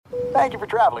Thank you for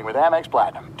traveling with Amex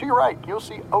Platinum. To your right, you'll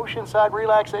see oceanside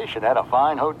relaxation at a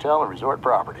fine hotel and resort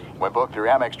property. When booked through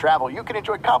Amex Travel, you can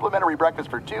enjoy complimentary breakfast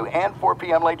for 2 and 4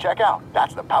 p.m. late checkout.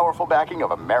 That's the powerful backing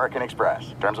of American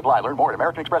Express. Terms apply. Learn more at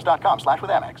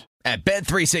americanexpress.com/withAmex. At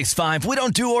Bet365, we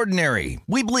don't do ordinary.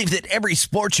 We believe that every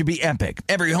sport should be epic.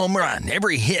 Every home run,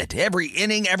 every hit, every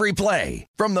inning, every play.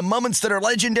 From the moments that are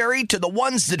legendary to the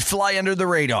ones that fly under the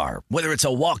radar. Whether it's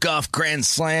a walk-off grand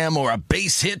slam or a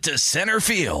base hit to center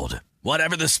field.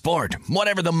 Whatever the sport,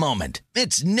 whatever the moment,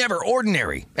 it's never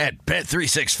ordinary at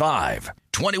Bet365.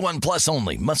 21 plus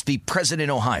only. Must be present in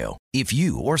Ohio. If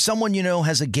you or someone you know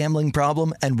has a gambling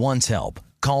problem and wants help,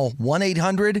 call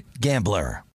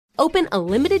 1-800-GAMBLER. Open a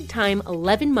limited-time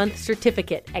 11-month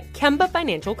certificate at Kemba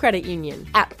Financial Credit Union.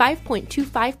 At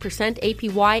 5.25%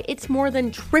 APY, it's more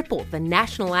than triple the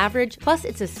national average, plus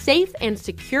it's a safe and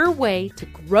secure way to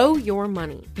grow your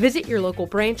money. Visit your local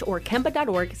branch or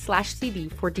kemba.org/CD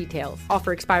for details.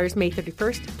 Offer expires May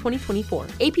 31st, 2024.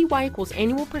 APY equals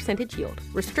annual percentage yield.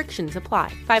 Restrictions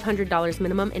apply. $500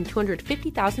 minimum and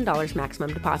 $250,000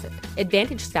 maximum deposit.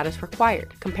 Advantage status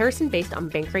required. Comparison based on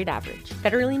bank rate average.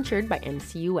 Federally insured by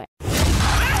NCUA.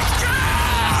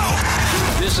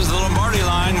 This is the Lombardi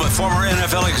Line with former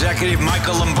NFL executive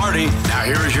Michael Lombardi. Now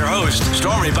here is your host,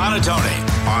 Stormy Buonantony,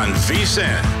 on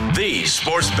VSiN, the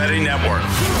Sports Betting Network.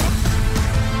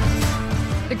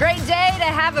 A great day to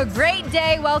have a great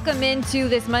day. Welcome into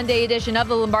this Monday edition of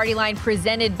the Lombardi Line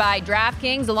presented by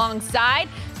DraftKings alongside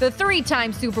the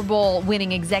three-time Super Bowl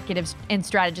winning executive and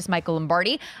strategist Michael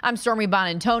Lombardi. I'm Stormy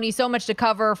Buonantony. So much to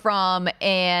cover from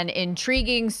an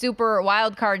intriguing Super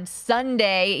Wildcard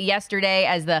Sunday yesterday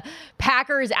as the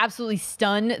Packers absolutely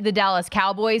stun the Dallas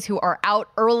Cowboys, who are out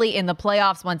early in the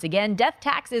playoffs once again. Death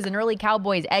taxes and early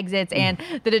Cowboys exits, and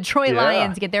the Detroit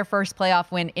Lions get their first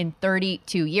playoff win in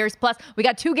 32 years. Plus, we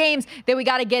got two games that we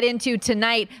got to get into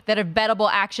tonight that have bettable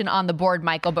action on the board,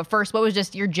 Michael. But first, what was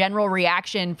just your general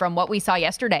reaction from what we saw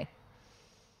yesterday?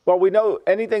 Well, we know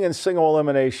anything in single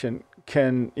elimination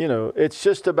can, it's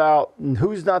just about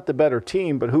who's not the better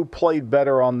team, but who played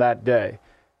better on that day.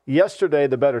 Yesterday,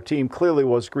 the better team clearly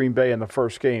was Green Bay in the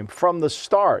first game from the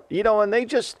start. And they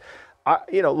just,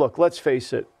 look, let's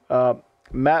face it.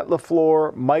 Matt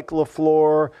LaFleur, Mike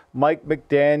LaFleur, Mike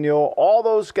McDaniel, all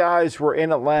those guys were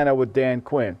in Atlanta with Dan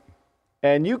Quinn.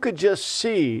 And you could just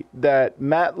see that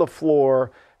Matt LaFleur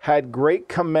had great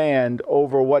command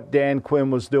over what Dan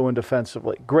Quinn was doing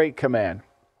defensively. Great command.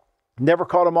 Never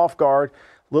caught him off guard.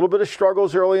 A little bit of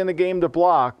struggles early in the game to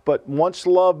block, but once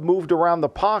Love moved around the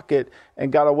pocket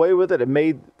and got away with it and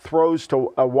made throws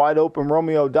to a wide-open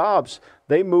Romeo Doubs,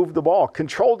 they moved the ball,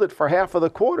 controlled it for half of the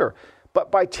quarter.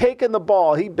 But by taking the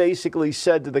ball, he basically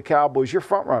said to the Cowboys, you're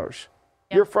front runners.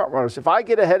 You're front runners. If I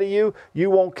get ahead of you,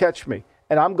 you won't catch me,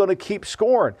 and I'm going to keep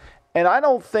scoring. And I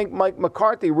don't think Mike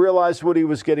McCarthy realized what he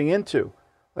was getting into.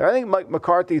 I think Mike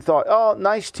McCarthy thought, oh,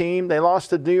 nice team. They lost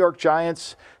to New York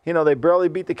Giants. They barely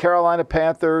beat the Carolina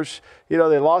Panthers. They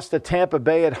lost to Tampa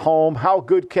Bay at home. How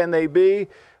good can they be?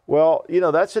 Well,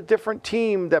 that's a different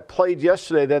team that played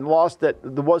yesterday that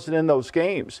wasn't in those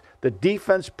games. The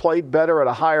defense played better at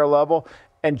a higher level,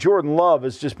 and Jordan Love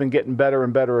has just been getting better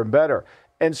and better and better.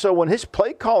 And so when his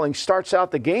play calling starts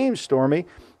out the game, Stormy,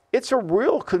 it's a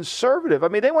real conservative. I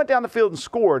mean, they went down the field and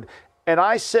scored, and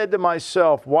I said to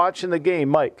myself, watching the game,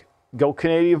 Mike, go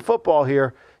Canadian football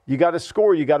here. You got to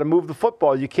score. You got to move the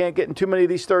football. You can't get in too many of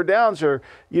these third downs, or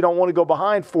you don't want to go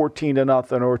behind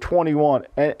 14-0 or 21.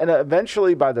 And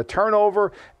eventually, by the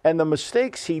turnover and the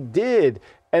mistakes he did,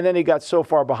 and then he got so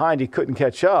far behind he couldn't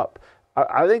catch up.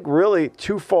 I think really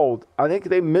twofold. I think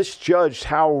they misjudged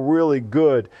how really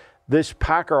good this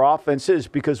Packer offense is,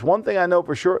 because one thing I know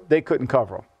for sure, they couldn't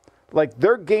cover them. Like,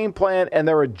 their game plan and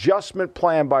their adjustment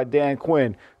plan by Dan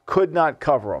Quinn could not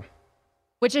cover them.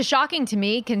 Which is shocking to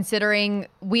me, considering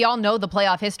we all know the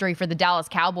playoff history for the Dallas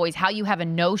Cowboys. How you have a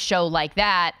no-show like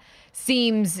that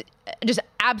seems just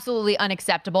absolutely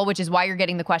unacceptable, which is why you're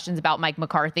getting the questions about Mike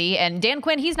McCarthy. And Dan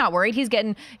Quinn, he's not worried. He's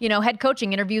getting, head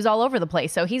coaching interviews all over the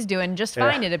place. So he's doing just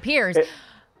fine, it appears.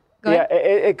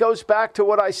 It goes back to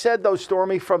what I said, though,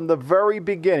 Stormy, from the very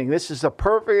beginning. This is a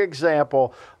perfect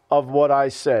example of what I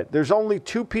said. There's only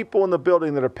two people in the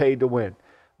building that are paid to win,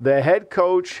 the head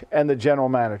coach and the general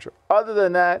manager. Other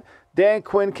than that, Dan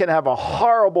Quinn can have a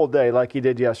horrible day like he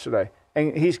did yesterday,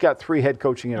 and he's got 3 head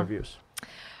coaching interviews.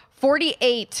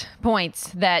 48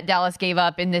 points that Dallas gave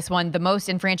up in this one, the most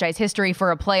in franchise history for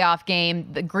a playoff game.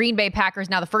 The Green Bay Packers,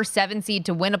 now the first 7 seed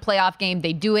to win a playoff game.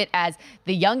 They do it as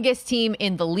the youngest team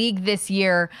in the league this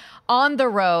year on the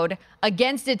road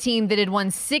against a team that had won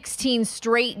 16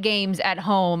 straight games at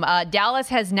home. Dallas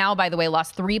has now, by the way,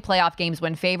 lost 3 playoff games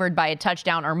when favored by a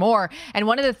touchdown or more. And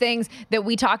one of the things that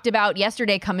we talked about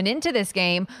yesterday coming into this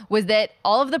game was that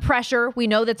all of the pressure we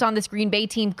know that's on this Green Bay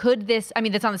team,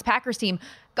 that's on this Packers team.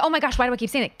 Oh my gosh, why do I keep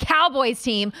saying it? Cowboys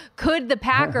team. Could the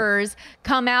Packers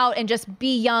come out and just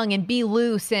be young and be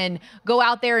loose and go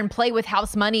out there and play with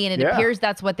house money? And it appears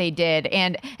that's what they did.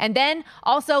 And then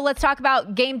also let's talk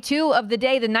about game 2 of the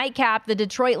day, the nightcap, the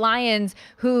Detroit Lions,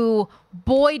 who,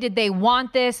 boy, did they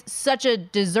want this. Such a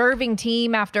deserving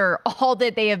team after all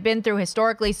that they have been through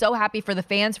historically. So happy for the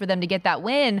fans for them to get that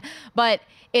win. But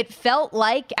it felt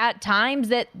like at times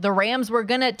that the Rams were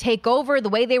going to take over the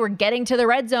way they were getting to the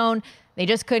red zone. They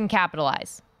just couldn't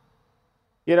capitalize.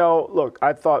 Look,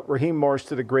 I thought Raheem Morris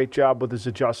did a great job with his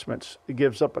adjustments. He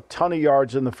gives up a ton of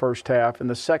yards in the first half. In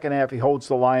the second half, he holds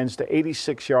the Lions to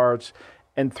 86 yards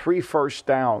and 3 first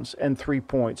downs and 3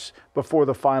 points before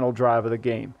the final drive of the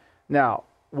game. Now,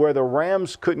 where the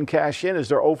Rams couldn't cash in is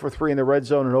they're 0 for 3 in the red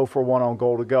zone and 0 for 1 on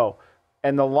goal to go.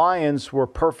 And the Lions were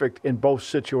perfect in both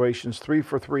situations, 3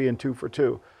 for 3 and 2 for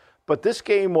 2. But this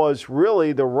game was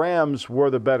really the Rams were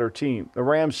the better team. The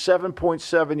Rams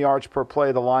 7.7 yards per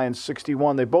play, the Lions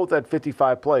 61. They both had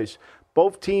 55 plays.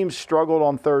 Both teams struggled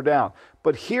on third down.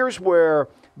 But here's where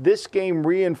this game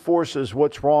reinforces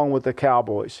what's wrong with the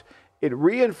Cowboys. It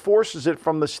reinforces it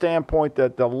from the standpoint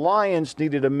that the Lions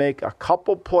needed to make a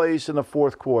couple plays in the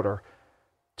fourth quarter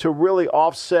to really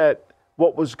offset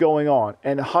what was going on.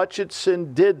 And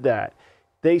Hutchinson did that.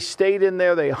 They stayed in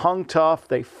there. They hung tough.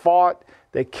 They fought.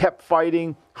 They kept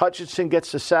fighting. Hutchinson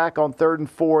gets the sack on 3rd and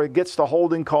 4. It gets the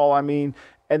holding call, and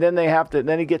then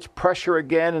then he gets pressure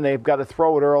again, and they've got to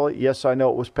throw it early. Yes, I know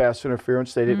it was pass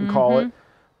interference. They didn't call it.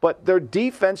 But their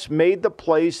defense made the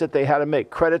plays that they had to make.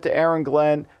 Credit to Aaron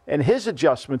Glenn and his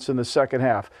adjustments in the second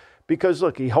half. Because,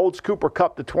 look, he holds Cooper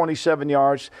Kupp to 27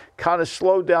 yards, kind of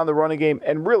slowed down the running game,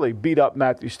 and really beat up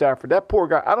Matthew Stafford. That poor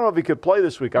guy, I don't know if he could play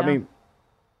this week. Yeah.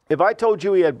 If I told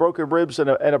you he had broken ribs and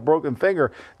a broken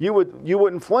finger, you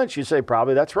wouldn't flinch. You'd say,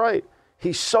 probably that's right.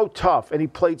 He's so tough, and he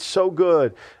played so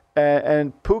good,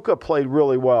 and Puka played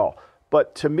really well.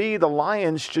 But to me, the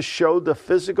Lions just showed the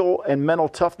physical and mental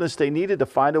toughness they needed to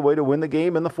find a way to win the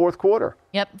game in the fourth quarter.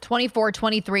 Yep,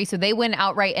 24-23, so they win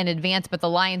outright in advance, but the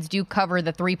Lions do cover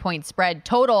the 3-point spread.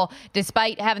 Total,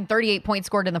 despite having 38 points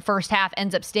scored in the first half,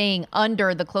 ends up staying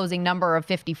under the closing number of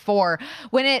 54.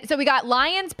 So we got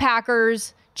Lions,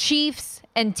 Packers, Chiefs,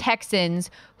 and Texans.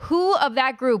 Who of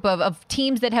that group of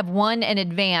teams that have won and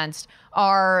advanced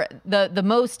are the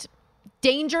most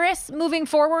dangerous moving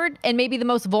forward and maybe the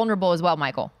most vulnerable as well,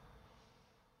 Michael?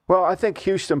 Well, I think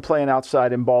Houston playing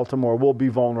outside in Baltimore will be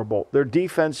vulnerable. Their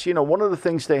defense, one of the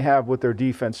things they have with their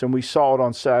defense, and we saw it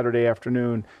on Saturday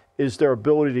afternoon, is their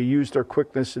ability to use their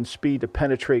quickness and speed to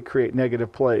penetrate, create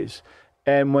negative plays.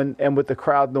 And with the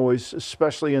crowd noise,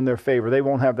 especially in their favor, they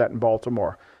won't have that in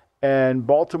Baltimore. And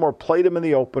Baltimore played him in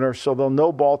the opener, so they'll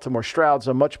know Baltimore. Stroud's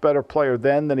a much better player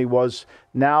then than he was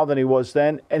now than he was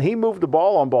then. And he moved the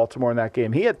ball on Baltimore in that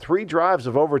game. He had 3 drives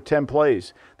of over 10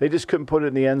 plays. They just couldn't put it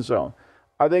in the end zone.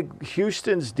 I think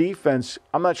Houston's defense,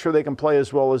 I'm not sure they can play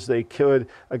as well as they could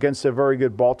against a very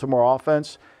good Baltimore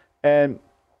offense. And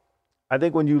I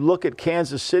think when you look at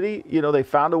Kansas City, they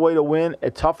found a way to win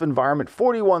a tough environment,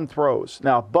 41 throws.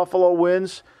 Now, if Buffalo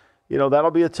wins,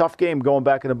 that'll be a tough game going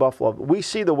back into Buffalo. We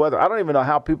see the weather. I don't even know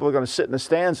how people are going to sit in the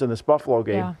stands in this Buffalo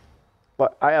game.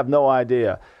 But I have no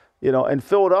idea. And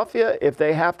Philadelphia, if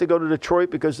they have to go to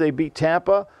Detroit because they beat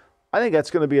Tampa, I think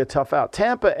that's going to be a tough out.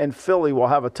 Tampa and Philly will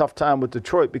have a tough time with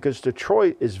Detroit because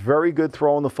Detroit is very good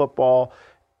throwing the football,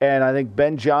 and I think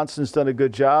Ben Johnson's done a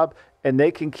good job, and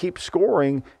they can keep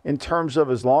scoring in terms of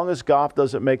as long as Goff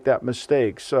doesn't make that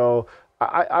mistake. So,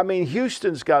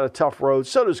 Houston's got a tough road.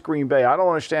 So does Green Bay. I don't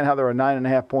understand how they're a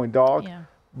 9.5-point dog. Yeah.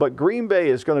 But Green Bay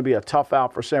is going to be a tough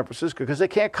out for San Francisco because they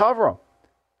can't cover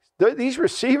them. These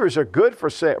receivers are good for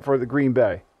the Green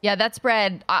Bay. Yeah, that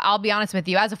spread, I'll be honest with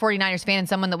you, as a 49ers fan and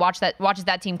someone that watches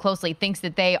that team closely, thinks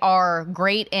that they are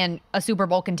great and a Super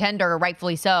Bowl contender,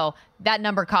 rightfully so. That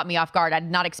number caught me off guard. I did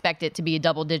not expect it to be a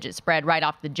double-digit spread right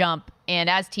off the jump. And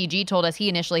as TG told us, he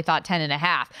initially thought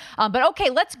 10.5. But okay,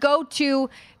 let's go to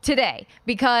today,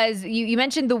 because you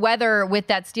mentioned the weather with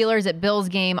that Steelers at Bills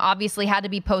game obviously had to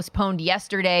be postponed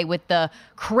yesterday with the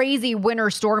crazy winter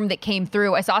storm that came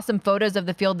through. I saw some photos of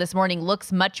the field this morning.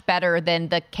 Looks much better than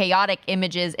the chaotic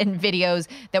images and videos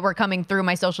that were coming through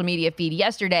my social media feed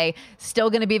yesterday.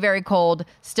 Still going to be very cold,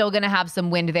 still going to have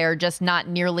some wind there, just not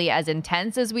nearly as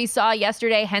intense as we saw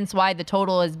yesterday, hence why the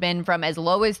total has been from as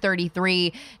low as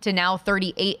 33 to now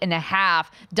 38.5.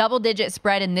 Double-digit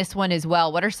spread in this one as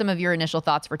well. What are some of your initial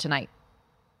thoughts for tonight?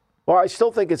 Well, I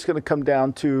still think it's going to come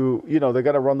down to, they're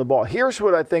going to run the ball. Here's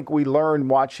what I think we learned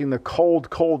watching the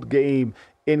cold game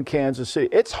in Kansas City.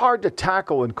 It's hard to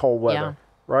tackle in cold weather,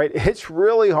 right? It's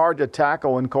really hard to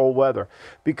tackle in cold weather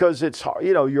because it's,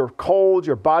 you're cold,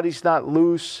 your body's not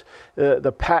loose,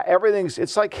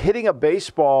 it's like hitting a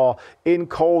baseball in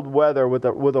cold weather with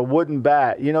a wooden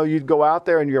bat. You'd go out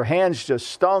there and your hands just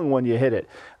stung when you hit it.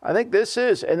 I think this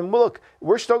is, and look,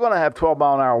 we're still going to have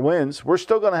 12-mile-an-hour winds. We're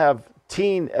still going to have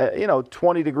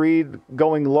 20 degree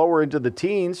going lower into the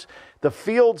teens. The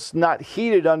field's not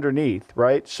heated underneath,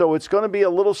 right? So it's going to be a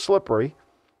little slippery,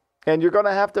 and you're going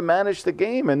to have to manage the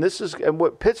game. And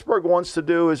what Pittsburgh wants to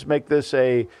do is make this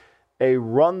a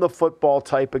run the football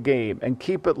type of game and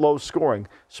keep it low scoring,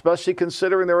 especially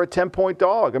considering they're a 10-point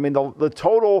dog. I mean, the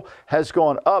total has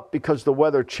gone up because the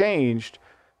weather changed,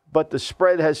 but the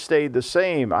spread has stayed the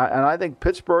same. And I think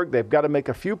Pittsburgh, they've got to make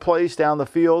a few plays down the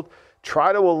field,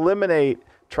 try to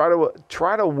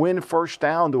win first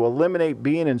down, to eliminate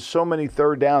being in so many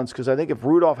third downs, because I think if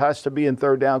Rudolph has to be in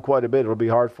third down quite a bit, it'll be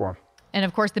hard for him. And,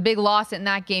 of course, the big loss in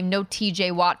that game, no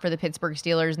T.J. Watt for the Pittsburgh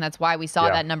Steelers, and that's why we saw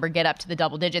that number get up to the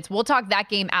double digits. We'll talk that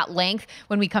game at length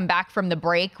when we come back from the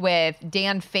break with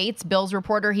Dan Fates, Bills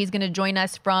reporter. He's going to join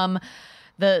us from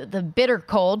the bitter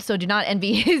cold, so do not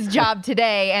envy his job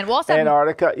today. And we'll also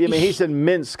Antarctica. He's in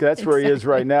Minsk. That's where he is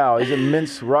right now. He's in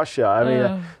Minsk,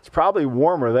 Russia. It's probably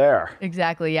warmer there.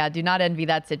 Exactly. Yeah. Do not envy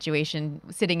that situation.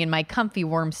 Sitting in my comfy,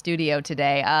 warm studio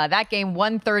today. That game,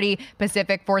 1:30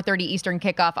 Pacific, 4:30 Eastern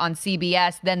kickoff on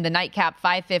CBS. Then the nightcap,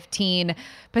 5:15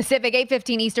 Pacific,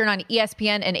 8:15 Eastern on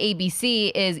ESPN and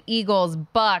ABC is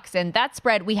Eagles-Bucks. And that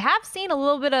spread, we have seen a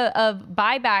little bit of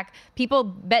buyback. People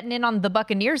betting in on the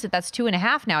Buccaneers that's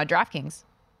 2.5 now at DraftKings.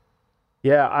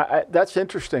 Yeah, that's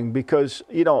interesting because,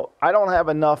 I don't have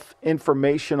enough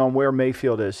information on where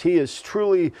Mayfield is. He is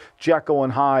truly Jekyll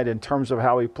and Hyde in terms of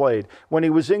how he played. When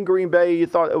he was in Green Bay, you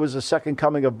thought it was the second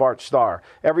coming of Bart Starr.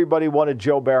 Everybody wanted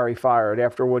Joe Barry fired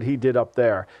after what he did up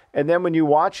there. And then when you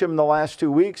watch him the last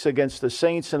 2 weeks against the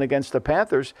Saints and against the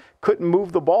Panthers, couldn't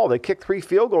move the ball. They kicked 3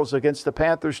 field goals against the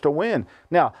Panthers to win.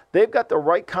 Now, they've got the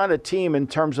right kind of team in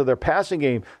terms of their passing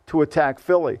game to attack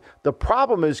Philly. The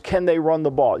problem is, can they run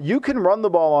the ball? You can run the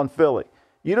ball on Philly.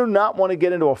 You do not want to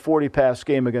get into a 40-pass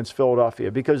game against Philadelphia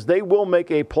because they will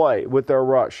make a play with their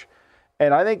rush.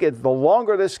 And I think the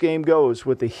longer this game goes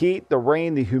with the heat, the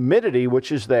rain, the humidity,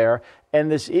 which is there,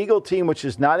 and this Eagle team, which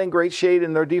is not in great shape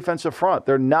in their defensive front.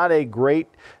 They're not a great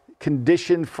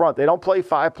conditioned front. They don't play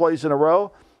 5 plays in a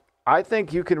row. I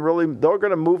think they're going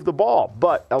to move the ball.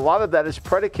 But a lot of that is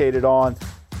predicated on,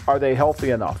 are they healthy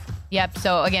enough? Yep.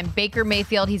 So, again, Baker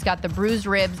Mayfield, he's got the bruised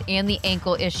ribs and the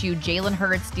ankle issue. Jalen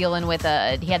Hurts dealing with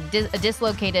he had a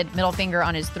dislocated middle finger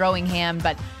on his throwing hand,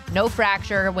 but no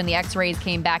fracture when the x-rays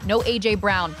came back. No A.J.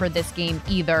 Brown for this game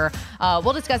either.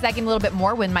 We'll discuss that game a little bit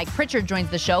more when Mike Pritchard joins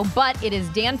the show, but it is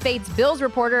Dan Fates, Bills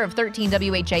reporter of 13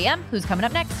 WHAM, who's coming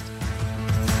up next.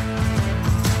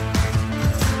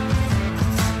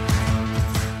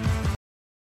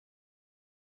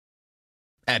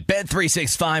 At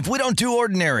Bet365, we don't do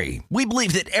ordinary. We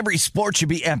believe that every sport should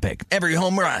be epic. Every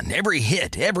home run, every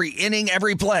hit, every inning,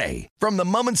 every play. From the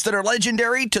moments that are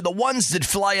legendary to the ones that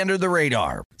fly under the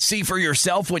radar. See for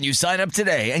yourself when you sign up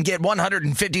today and get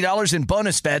 $150 in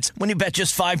bonus bets when you bet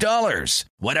just $5.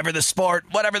 Whatever the sport,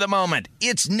 whatever the moment,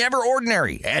 it's never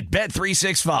ordinary at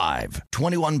Bet365.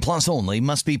 21 plus only.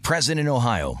 Must be present in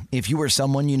Ohio. If you or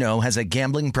someone you know has a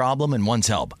gambling problem and wants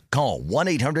help, call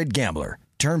 1-800-GAMBLER.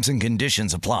 Terms and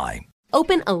conditions apply.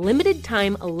 Open a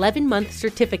limited-time 11-month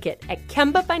certificate at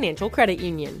Kemba Financial Credit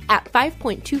Union. At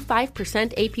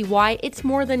 5.25% APY, it's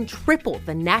more than triple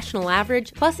the national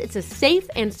average, plus it's a safe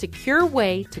and secure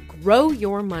way to grow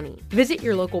your money. Visit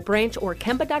your local branch or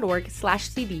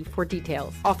kemba.org/CD for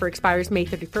details. Offer expires May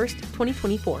 31st,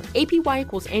 2024. APY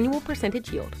equals annual percentage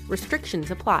yield.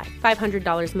 Restrictions apply.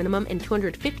 $500 minimum and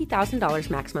 $250,000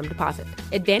 maximum deposit.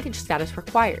 Advantage status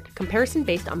required. Comparison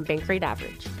based on bank rate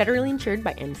average. Federally insured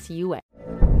by NCUA.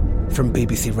 From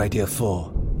BBC Radio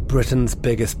 4, Britain's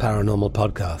biggest paranormal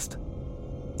podcast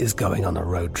is going on a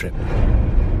road trip.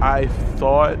 I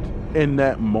thought in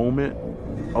that moment,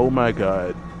 oh my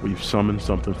God, We've summoned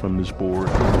something from this board.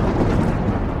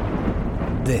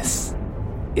 This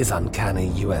is Uncanny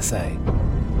USA.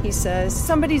 He says,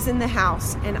 somebody's in the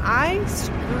house, and I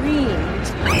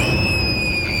screamed.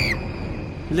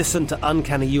 Listen to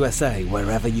Uncanny USA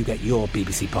wherever you get your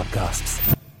BBC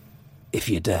podcasts, if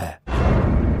you dare.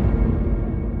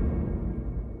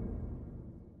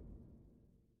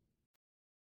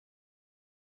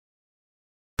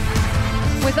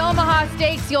 With Omaha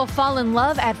Steaks, you'll fall in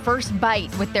love at first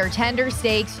bite. With their tender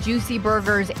steaks, juicy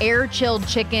burgers, air-chilled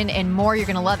chicken, and more, you're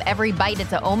going to love every bite.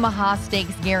 It's an Omaha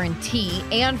Steaks guarantee.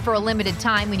 And for a limited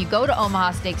time, when you go to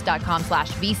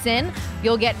omahasteaks.com/vsin,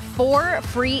 you'll get 4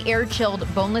 free air-chilled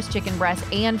boneless chicken breasts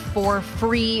and 4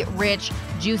 free, rich,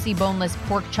 juicy boneless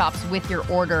pork chops with your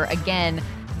order. Again,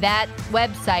 that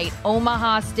website,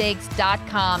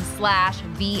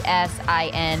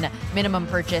 omahasteaks.com/VSIN. Minimum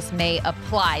purchase may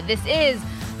apply. This is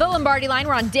the Lombardi Line.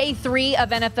 We're on day 3 of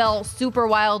NFL Super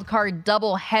Wild Card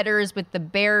double headers with the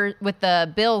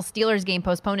Bills-Steelers game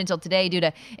postponed until today due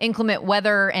to inclement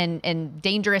weather and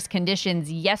dangerous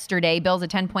conditions yesterday. Bills a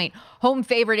 10-point home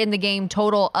favorite in the game,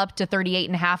 total up to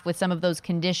 38.5 with some of those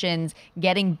conditions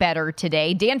getting better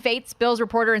today. Dan Fates, Bills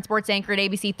reporter and sports anchor at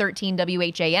ABC 13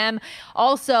 WHAM,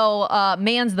 also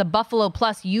mans the Buffalo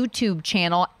Plus YouTube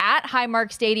channel at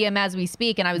Highmark Stadium as we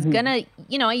speak. And I was gonna,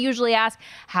 I usually ask,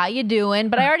 how you doing?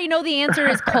 But I already know the answer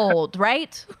is cold,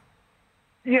 right?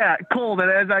 Yeah, cold.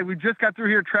 And we just got through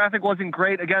here, traffic wasn't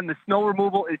great. Again, the snow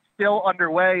removal is still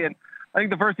underway. And I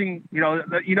think the first thing,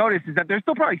 that you notice is that there's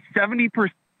still probably 70%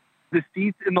 of the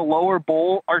seats in the lower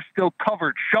bowl are still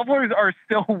covered. Shovelers are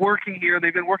still working here.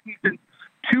 They've been working since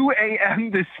 2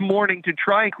 a.m. this morning to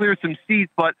try and clear some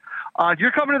seats. But if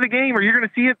you're coming to the game or you're going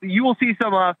to see it, you will see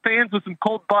some fans with some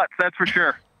cold butts, that's for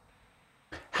sure.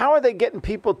 How are they getting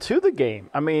people to the game?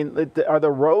 I mean, are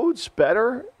the roads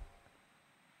better?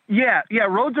 Yeah,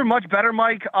 roads are much better,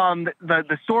 Mike.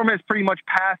 The storm has pretty much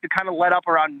passed. It kind of let up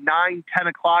around 9, 10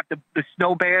 o'clock. The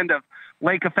snow band of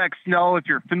lake effect snow, if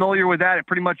you're familiar with that, it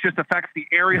pretty much just affects the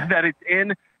area that it's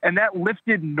in, and that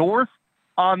lifted north.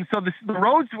 So the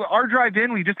roads, our drive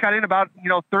in, we just got in about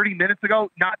 30 minutes ago.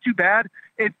 Not too bad.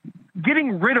 It's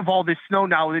getting rid of all this snow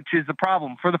now, which is the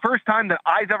problem. For the first time that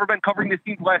I've ever been covering this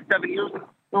team for the last 7 years,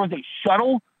 there was a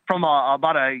shuttle from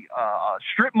about a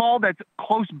strip mall that's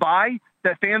close by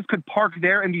that fans could park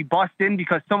there and be bussed in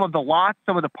because some of the lots,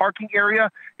 some of the parking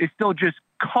area is still just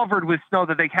covered with snow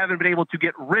that they haven't been able to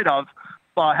get rid of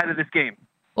ahead of this game.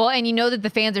 Well, and you know that the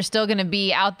fans are still going to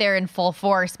be out there in full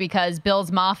force because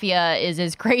Bills Mafia is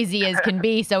as crazy as can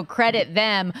be, so credit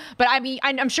them. But I mean,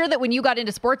 I'm sure that when you got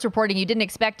into sports reporting, you didn't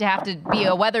expect to have to be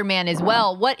a weatherman as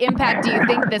well. What impact do you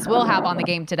think this will have on the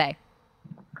game today?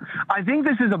 I think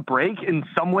this is a break in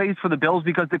some ways for the Bills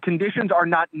because the conditions are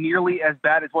not nearly as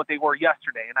bad as what they were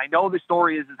yesterday. And I know the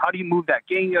story is how do you move that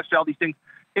game yesterday, all these things.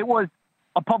 It was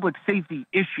a public safety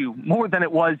issue more than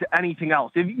it was anything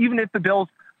else. Even if the Bills,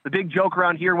 the big joke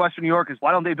around here in Western New York is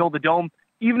why don't they build a dome?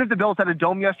 Even if the Bills had a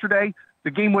dome yesterday,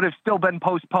 the game would have still been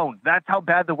postponed. That's how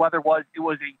bad the weather was. It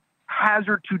was a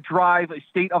hazard to drive, a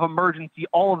state of emergency,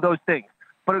 all of those things.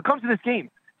 But when it comes to this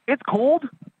game, it's cold.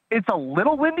 It's a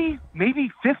little windy, maybe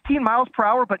 15 miles per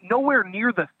hour, but nowhere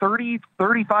near the 30,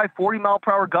 35, 40 mile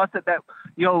per hour gusts that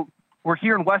were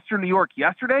here in Western New York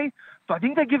yesterday. So I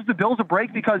think that gives the Bills a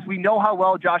break because we know how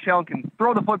well Josh Allen can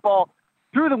throw the football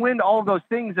through the wind, all of those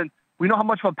things. And we know how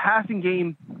much of a passing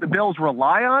game the Bills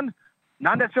rely on,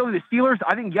 not necessarily the Steelers.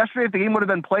 I think yesterday, if the game would have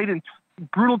been played in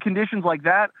brutal conditions like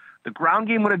that, the ground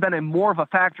game would have been more of a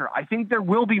factor. I think there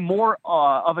will be more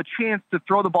of a chance to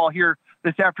throw the ball here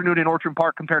this afternoon in Orchard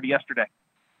Park compared to yesterday.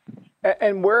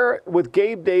 And where, with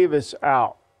Gabe Davis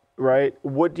out, right,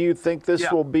 what do you think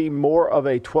this will be more of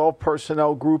a 12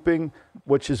 personnel grouping,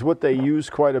 which is what they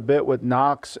use quite a bit with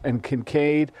Knox and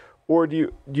Kincaid? Or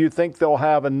do you think they'll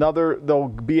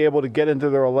be able to get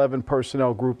into their 11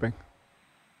 personnel grouping?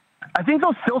 I think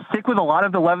they'll still stick with a lot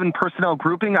of the 11 personnel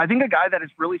grouping. I think a guy that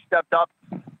has really stepped up,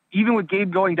 even with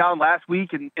Gabe going down last week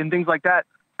and things like that,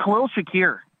 Khalil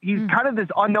Shakir. He's kind of this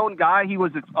unknown guy. He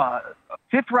was a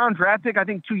fifth-round draft pick, I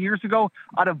think, 2 years ago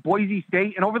out of Boise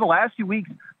State. And over the last few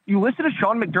weeks, you listen to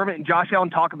Sean McDermott and Josh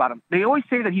Allen talk about him. They always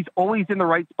say that he's always in the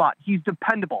right spot. He's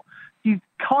dependable. He's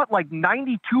caught like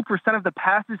 92% of the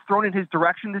passes thrown in his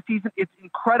direction this season. It's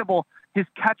incredible, his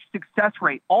catch success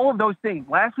rate, all of those things.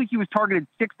 Last week he was targeted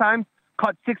 6 times,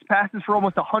 caught 6 passes for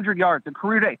almost 100 yards, a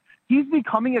career day. He's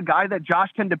becoming a guy that Josh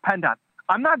can depend on.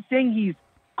 I'm not saying he's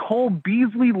Cole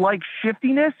Beasley-like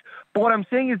shiftiness, but what I'm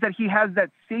saying is that he has that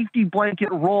safety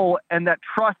blanket role and that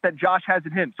trust that Josh has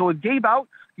in him. So with Gabe out,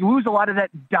 you lose a lot of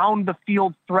that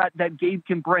down-the-field threat that Gabe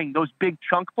can bring, those big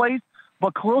chunk plays.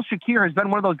 But Khalil Shakir has been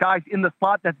one of those guys in the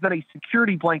slot that's been a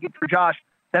security blanket for Josh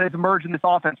that has emerged in this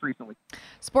offense recently.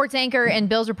 Sports anchor and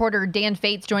Bills reporter Dan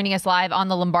Fates joining us live on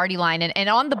the Lombardi line. And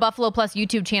on the Buffalo Plus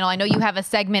YouTube channel, I know you have a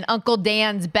segment, Uncle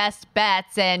Dan's Best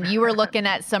Bets, and you were looking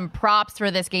at some props for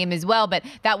this game as well. But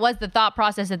that was the thought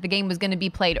process that the game was going to be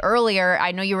played earlier.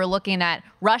 I know you were looking at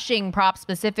rushing props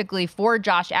specifically for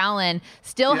Josh Allen.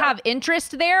 Still have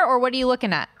interest there, or what are you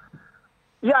looking at?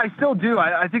 Yeah, I still do.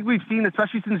 I think we've seen,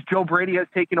 especially since Joe Brady has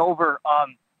taken over,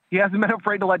 he hasn't been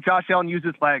afraid to let Josh Allen use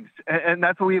his legs. And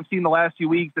that's what we have seen the last few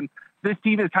weeks. And this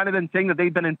team has kind of been saying that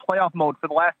they've been in playoff mode for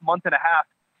the last month and a half.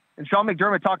 And Sean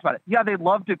McDermott talked about it. Yeah, they'd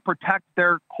love to protect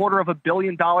their $250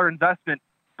 million investment.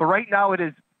 But right now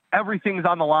everything's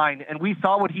on the line. And we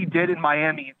saw what he did in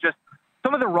Miami. Just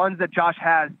some of the runs that Josh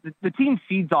has, the team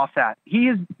feeds off that. He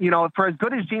is, for as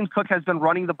good as James Cook has been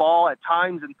running the ball at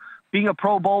times and being a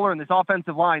Pro Bowler in this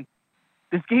offensive line,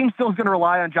 this game still is going to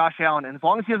rely on Josh Allen. And as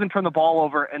long as he doesn't turn the ball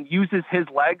over and uses his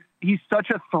legs, he's such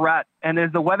a threat. And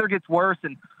as the weather gets worse,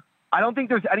 and I don't think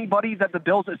there's anybody that the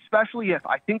Bills, especially if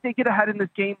I think they get ahead in this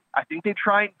game, I think they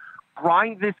try and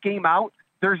grind this game out.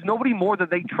 There's nobody more that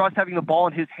they trust having the ball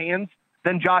in his hands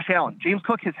than Josh Allen. James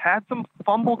Cook has had some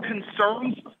fumble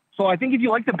concerns. So I think if you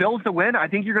like the Bills to win, I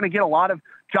think you're going to get a lot of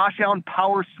Josh Allen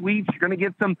power sweeps. You're going to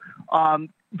get some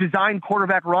designed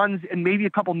quarterback runs and maybe a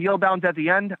couple kneel downs at the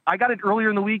end. I got it earlier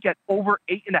in the week at over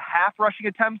 8.5 rushing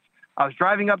attempts. I was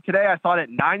driving up today. I saw it at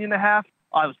 9.5. It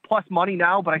was plus money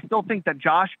now, but I still think that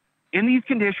Josh, in these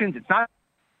conditions,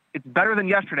 it's better than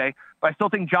yesterday, but I still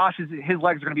think his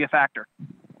legs are going to be a factor.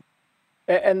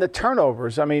 And the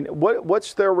turnovers, I mean,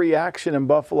 what's their reaction in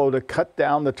Buffalo to cut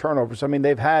down the turnovers? I mean,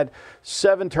 they've had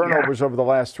 7 turnovers over the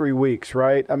last 3 weeks,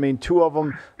 right? I mean, 2 of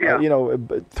them,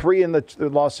 3 in the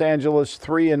Los Angeles,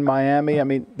 3 in Miami. I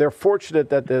mean, they're fortunate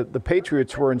that the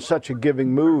Patriots were in such a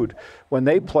giving mood when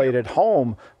they played at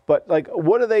home. But,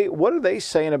 what are they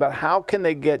saying about how can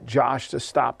they get Josh to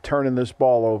stop turning this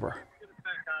ball over?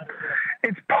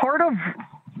 It's part of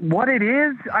what it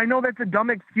is. I know that's a dumb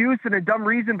excuse and a dumb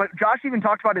reason, but Josh even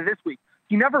talked about it this week.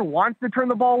 He never wants to turn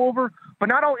the ball over, but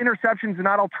not all interceptions and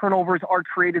not all turnovers are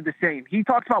created the same. He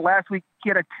talked about last week he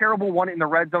had a terrible one in the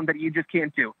red zone that you just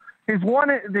can't do.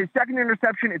 The second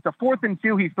interception, it's a 4th and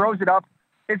 2. He throws it up.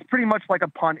 It's pretty much like a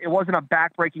punt. It wasn't a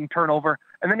back-breaking turnover.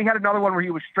 And then he had another one where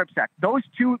he was strip sacked. Those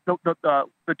two, the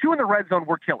 2 in the red zone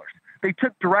were killers. They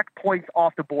took direct points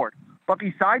off the board. But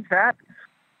besides that,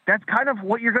 that's kind of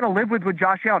what you're going to live with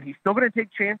Josh Allen. He's still going to take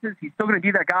chances. He's still going to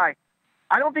be that guy.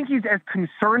 I don't think he's as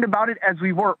concerned about it as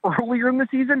we were earlier in the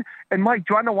season. And, Mike,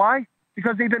 do you want to know why?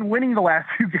 Because they've been winning the last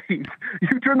few games.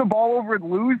 You turn the ball over and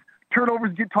lose.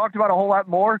 Turnovers get talked about a whole lot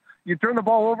more. You turn the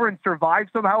ball over and survive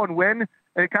somehow and win,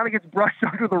 and it kind of gets brushed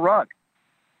under the rug.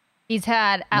 He's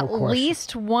had at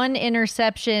least 1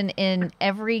 interception in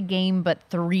every game but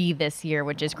 3 this year,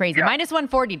 which is crazy. Minus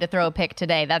 140 to throw a pick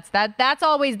today. That's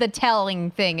always the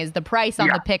telling thing, is the price on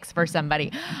the picks for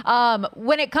somebody.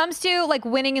 When it comes to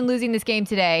winning and losing this game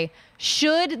today,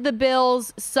 should the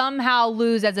Bills somehow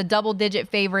lose as a double-digit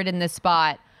favorite in this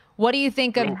spot, what do you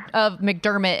think of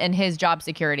McDermott and his job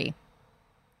security?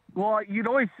 Well,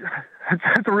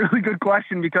 that's a really good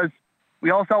question, because we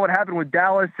all saw what happened with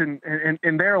Dallas and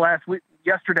there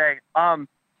yesterday. I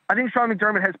think Sean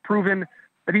McDermott has proven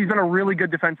that he's been a really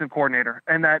good defensive coordinator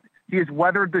and that he has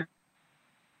weathered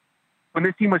when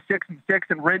this team was 6-6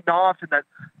 and ridden off, and that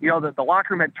the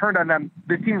locker room had turned on them.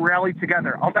 This team rallied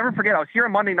together. I'll never forget. I was here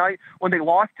on Monday night when they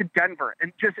lost to Denver,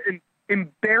 and just in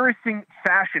embarrassing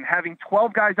fashion, having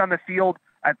 12 guys on the field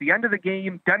at the end of the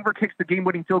game. Denver kicks the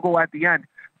game-winning field goal at the end.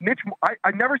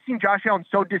 I've never seen Josh Allen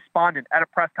so despondent at a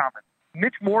press conference.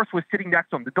 Mitch Morse was sitting next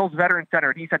to him, the Bills veteran center,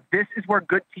 and he said, this is where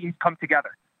good teams come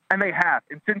together. And they have.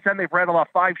 And since then, they've rattled off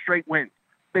 5 straight wins.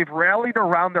 They've rallied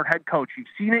around their head coach. You've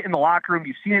seen it in the locker room.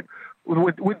 You've seen it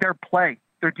with their play.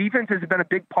 Their defense has been a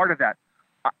big part of that.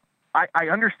 I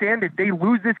understand if they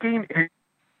lose this game,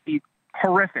 it's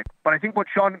horrific. But I think what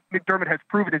Sean McDermott has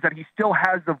proven is that he still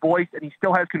has the voice and he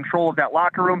still has control of that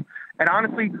locker room. And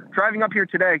honestly, driving up here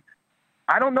today,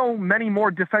 I don't know many more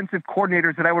defensive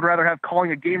coordinators that I would rather have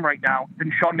calling a game right now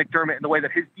than Sean McDermott in the way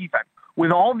that his defense,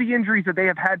 with all the injuries that they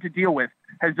have had to deal with,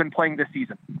 has been playing this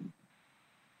season.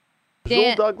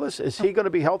 Joel Douglas, is he going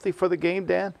to be healthy for the game,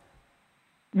 Dan?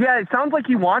 Yeah, it sounds like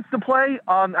he wants to play.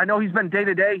 I know he's been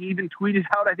day-to-day. He even tweeted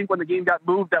out, I think, when the game got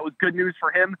moved, that was good news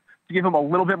for him to give him a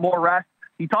little bit more rest.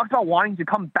 He talked about wanting to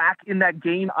come back in that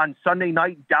game on Sunday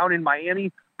night down in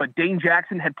Miami, but Dane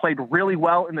Jackson had played really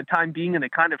well in the time being, and they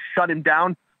kind of shut him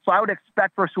down. So I would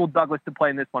expect Rasul Douglas to play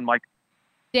in this one, Mike.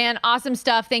 Dan, awesome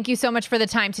stuff. Thank you so much for the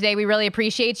time today. We really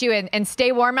appreciate you. And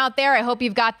stay warm out there. I hope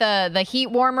you've got the heat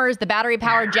warmers, the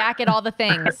battery-powered jacket, all the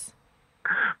things.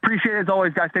 Appreciate it as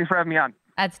always, guys. Thanks for having me on.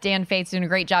 That's Dan Fates doing a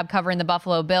great job covering the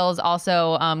Buffalo Bills,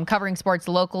 also covering sports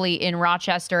locally in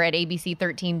Rochester at ABC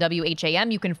 13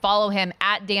 WHAM. You can follow him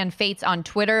at Dan Fates on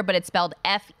Twitter, but it's spelled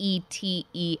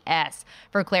Fetes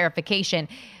for clarification.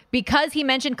 Because he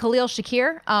mentioned Khalil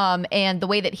Shakir and the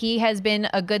way that he has been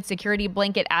a good security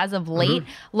blanket as of late,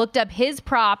 looked up his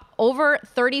prop over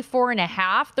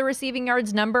 34.5, the receiving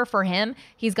yards number for him.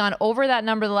 He's gone over that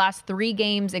number the last 3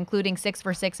 games, including 6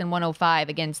 for 6 and 105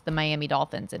 against the Miami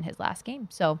Dolphins in his last game.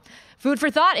 So food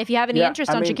for thought if you have any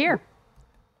interest on Shakir.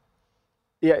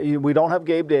 Yeah, we don't have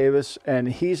Gabe Davis, and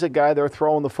he's a guy they're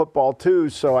throwing the football to,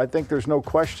 so I think there's no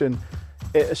question.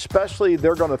 Especially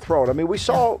they're going to throw it. I mean, we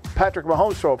saw Patrick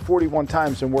Mahomes throw it 41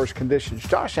 times in worse conditions.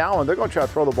 Josh Allen, they're going to try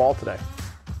to throw the ball today.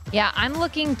 Yeah, I'm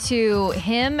looking to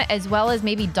him as well as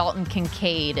maybe Dalton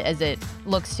Kincaid as it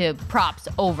looks to props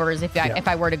overs if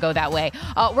I were to go that way.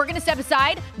 We're going to step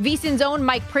aside. VSiN's own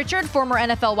Mike Pritchard, former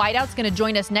NFL wideout, is going to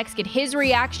join us next, get his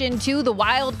reaction to the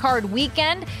wild card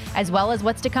weekend as well as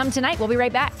what's to come tonight. We'll be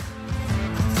right back.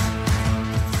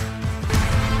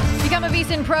 Become a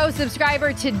VSiN Pro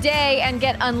subscriber today and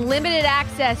get unlimited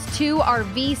access to our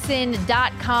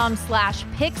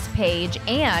vsin.com/picks page.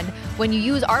 And when you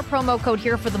use our promo code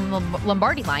here for the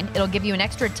Lombardi line, it'll give you an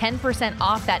extra 10%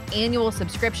 off that annual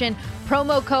subscription.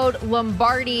 Promo code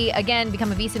Lombardi. Again,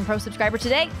 become a VSiN Pro subscriber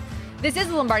today. This is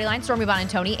the Lombardi line. Stormy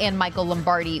Buonantony and Michael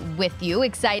Lombardi with you.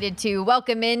 Excited to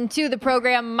welcome into the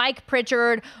program Mike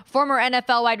Pritchard, former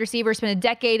NFL wide receiver, spent a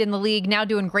decade in the league, now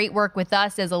doing great work with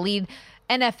us as a lead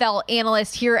NFL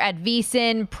analyst here at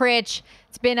VSiN. Pritch,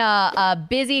 it's been a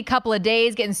busy couple of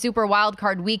days getting Super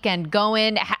Wildcard Weekend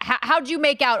going. How'd you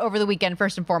make out over the weekend,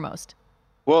 first and foremost?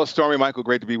 Well, Stormy, Michael,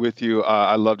 great to be with you.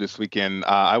 I love this weekend.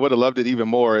 I would have loved it even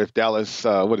more if Dallas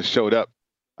would have showed up.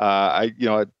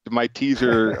 My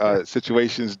teaser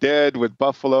situation's dead with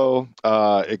Buffalo.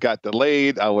 It got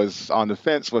delayed. I was on the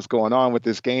fence what's going on with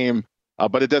this game,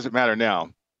 but it doesn't matter now.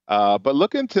 But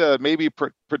looking to maybe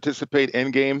participate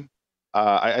in game.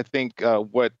 I think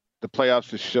what the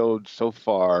playoffs have showed so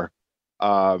far,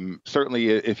 certainly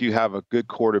if you have a good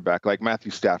quarterback like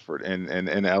Matthew Stafford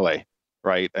in LA,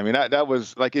 right? I mean, that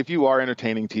was like, if you are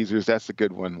entertaining teasers, that's a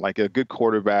good one. Like a good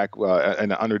quarterback in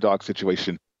an underdog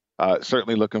situation,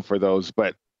 certainly looking for those.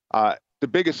 But the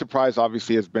biggest surprise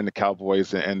obviously has been the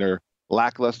Cowboys and their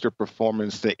lackluster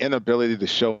performance, the inability to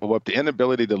show up, the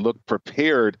inability to look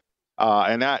prepared.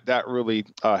 And that really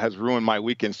has ruined my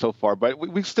weekend so far. But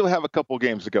we still have a couple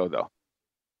games to go, though.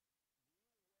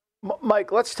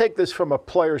 Mike, let's take this from a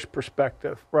player's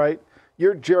perspective, right?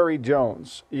 You're Jerry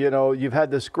Jones. You've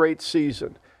had this great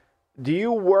season. Do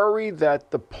you worry that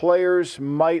the players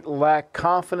might lack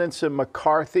confidence in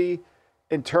McCarthy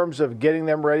in terms of getting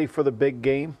them ready for the big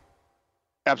game?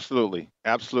 Absolutely.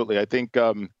 I think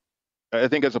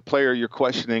as a player, you're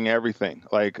questioning everything.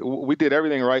 Like, we did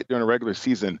everything right during the regular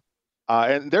season.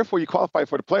 And therefore, you qualify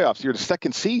for the playoffs. You're the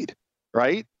second seed,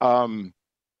 right? And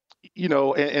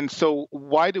so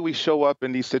why do we show up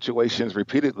in these situations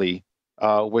repeatedly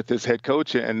with this head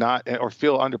coach and not, or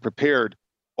feel underprepared,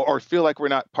 or feel like we're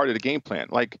not part of the game plan?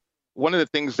 Like, one of the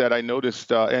things that I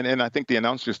noticed, and I think the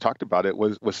announcers talked about it,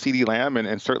 was CeeDee Lamb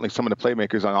and certainly some of the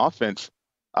playmakers on offense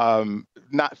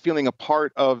not feeling a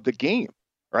part of the game,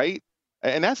 right?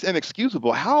 And that's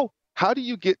inexcusable. How do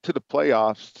you get to the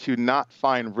playoffs to not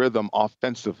find rhythm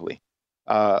offensively?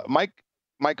 Mike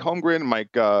Holmgren, Mike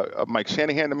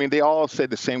Shanahan, I mean, they all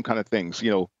said the same kind of things.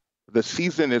 The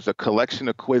season is a collection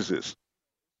of quizzes.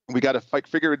 We got to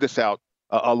figure this out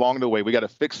along the way. We got to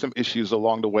fix some issues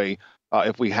along the way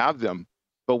if we have them.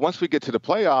 But once we get to the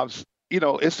playoffs,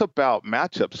 it's about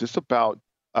matchups. It's about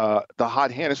the hot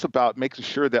hand. It's about making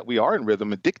sure that we are in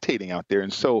rhythm and dictating out there.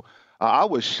 And so I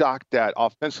was shocked that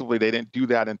offensively they didn't do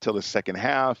that until the second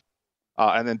half.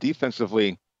 And then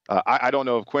defensively, I don't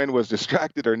know if Quinn was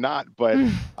distracted or not, but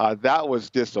that was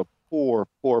just a poor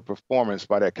performance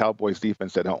by that Cowboys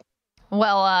defense at home.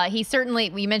 Well, he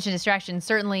certainly, you mentioned distractions,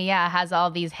 certainly, has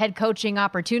all these head coaching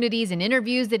opportunities and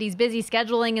interviews that he's busy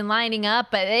scheduling and lining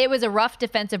up. But it was a rough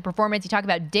defensive performance. You talk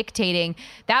about dictating.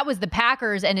 That was the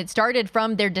Packers, and it started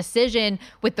from their decision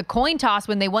with the coin toss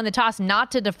when they won the toss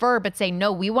not to defer, but say,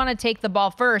 no, we want to take the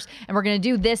ball first, and we're going to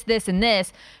do this, this, and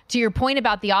this. To your point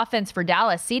about the offense for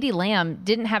Dallas, CeeDee Lamb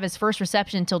didn't have his first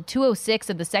reception until 2:06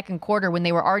 of the second quarter when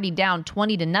they were already down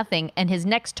 20-0, and his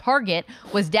next target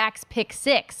was Dak's pick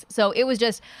 6. So it was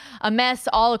just a mess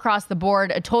all across the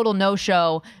board, a total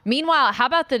no-show. Meanwhile, how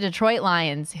about the Detroit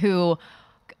Lions, who,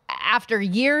 after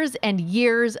years and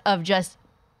years of just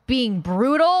being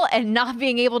brutal and not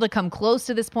being able to come close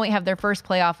to this point, have their first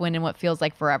playoff win in what feels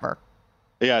like forever.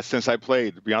 Yeah, since I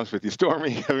played, to be honest with you,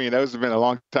 Stormy. I mean, that has been a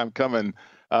long time coming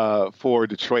for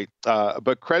Detroit.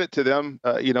 But credit to them.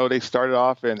 They started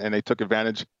off and they took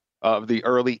advantage of the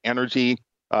early energy.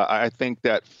 I think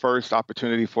that first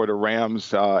opportunity for the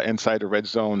Rams inside the red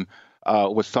zone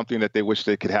was something that they wish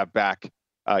they could have back,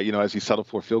 as he settled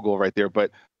for a field goal right there.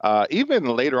 But even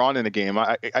later on in the game,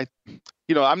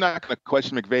 I'm not going to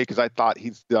question McVay because I thought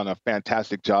he's done a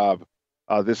fantastic job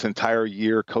this entire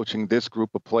year coaching this group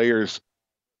of players.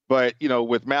 But,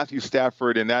 with Matthew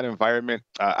Stafford in that environment,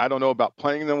 I don't know about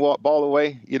playing the ball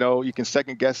away. You can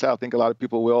second guess that. I think a lot of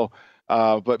people will.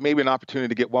 But maybe an opportunity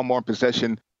to get one more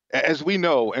possession. As we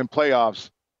know in playoffs,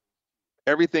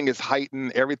 everything is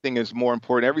heightened. Everything is more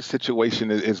important. Every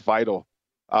situation is vital.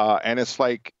 And it's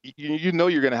like, you're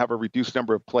going to have a reduced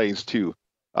number of plays, too,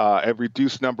 a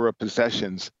reduced number of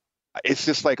possessions. It's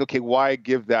just like, okay, why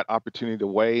give that opportunity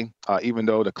away, even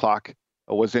though the clock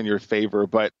was in your favor?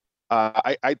 But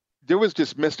there was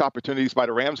just missed opportunities by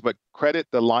the Rams, but credit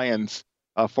the Lions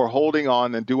for holding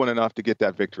on and doing enough to get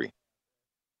that victory.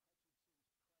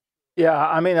 Yeah,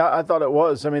 I thought it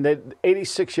was. They had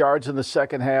 86 yards in the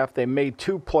second half. They made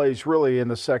 2 plays really in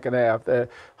the second half.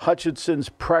 Hutchinson's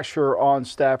pressure on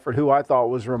Stafford, who I thought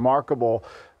was remarkable,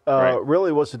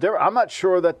 really was the difference. I'm not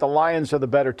sure that the Lions are the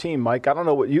better team, Mike. I don't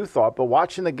know what you thought, but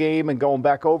watching the game and going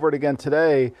back over it again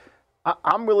today,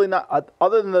 I'm really not,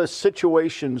 other than the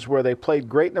situations where they played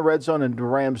great in the red zone and the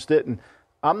Rams didn't,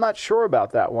 I'm not sure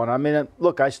about that one.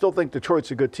 Look, I still think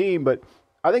Detroit's a good team, but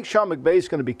I think Sean McVay is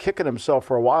going to be kicking himself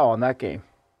for a while in that game.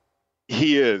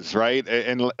 He is, right?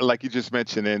 And like you just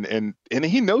mentioned, and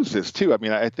he knows this too.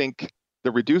 I think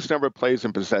the reduced number of plays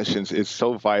and possessions is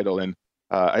so vital. And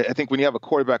I think when you have a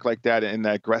quarterback like that and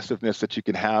that aggressiveness that you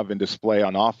can have and display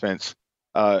on offense,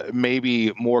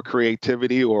 maybe more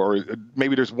creativity, or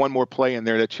maybe there's one more play in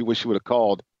there that you wish you would have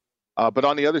called. But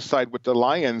on the other side with the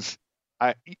Lions,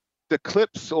 the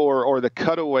clips or the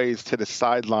cutaways to the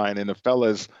sideline and the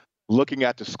fellas looking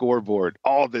at the scoreboard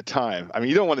all the time.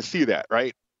 You don't want to see that,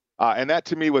 right? And that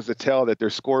to me was a tell that they're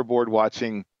scoreboard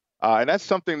watching. And that's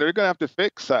something they're going to have to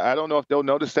fix. I don't know if they'll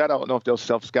notice that. I don't know if they'll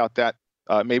self-scout that.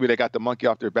 Maybe they got the monkey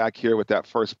off their back here with that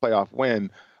first playoff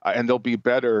win, and they'll be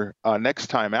better next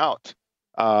time out.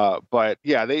 But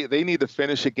yeah, they need to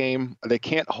finish a game. They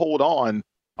can't hold on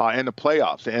in the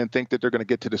playoffs and think that they're going to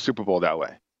get to the Super Bowl that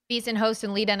way. VSiN host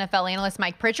and lead NFL analyst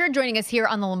Mike Pritchard joining us here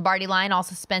on the Lombardi line.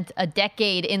 Also spent a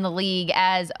decade in the league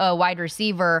as a wide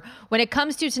receiver. When it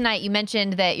comes to tonight, you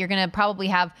mentioned that you're going to probably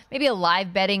have maybe a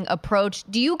live betting approach.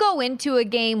 Do you go into a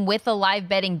game with a live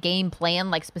betting game plan,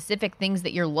 like specific things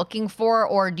that you're looking for,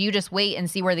 or do you just wait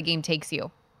and see where the game takes you?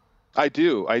 I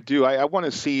do. I want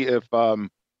to see if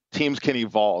teams can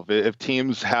evolve, if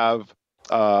teams have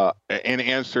an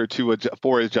answer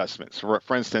for adjustments.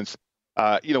 For instance,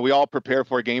 we all prepare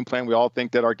for a game plan. We all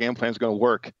think that our game plan is going to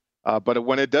work. But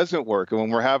when it doesn't work, and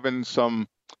when we're having some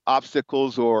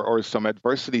obstacles or some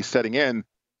adversity setting in,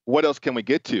 what else can we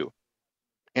get to?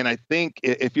 And I think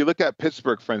if you look at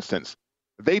Pittsburgh, for instance,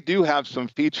 they do have some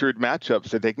featured matchups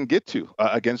that they can get to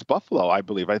against Buffalo, I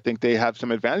believe. I think they have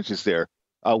some advantages there.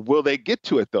 Will they get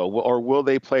to it, though? Or will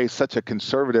they play such a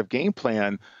conservative game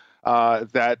plan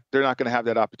that they're not going to have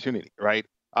that opportunity, right?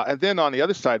 And then on the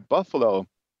other side, Buffalo,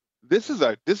 this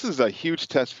is a huge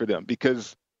test for them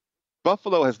because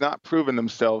Buffalo has not proven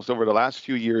themselves over the last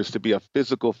few years to be a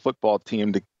physical football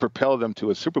team to propel them to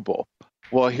a Super Bowl.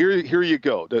 Well, here you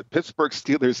go. The Pittsburgh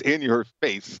Steelers in your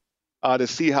face to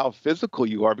see how physical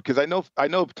you are, because I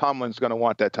know Tomlin's going to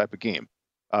want that type of game.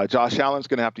 Josh Allen's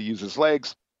going to have to use his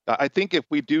legs. I think if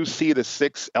we do see the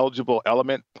 6th eligible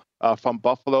element from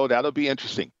Buffalo, that'll be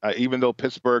interesting. Even though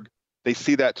Pittsburgh, they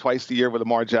see that twice a year with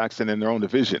Lamar Jackson in their own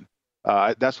division.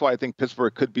 That's why I think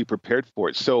Pittsburgh could be prepared for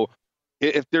it. So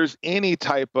if there's any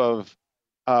type of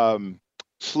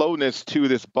slowness to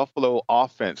this Buffalo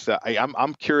offense,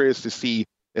 I'm curious to see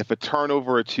if a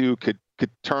turnover or two could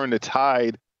turn the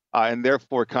tide and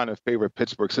therefore kind of favor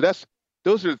Pittsburgh. So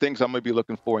those are the things I'm going to be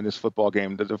looking for in this football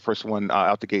game, the first one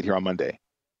out the gate here on Monday.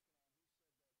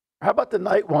 How about the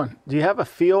night one? Do you have a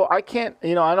feel? I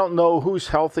don't know who's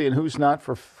healthy and who's not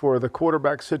for the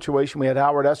quarterback situation. We had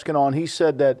Howard Eskin on. He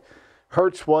said that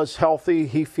Hurts was healthy.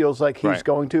 He feels like he's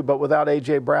going to, but without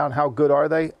A.J. Brown, how good are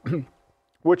they?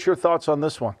 What's your thoughts on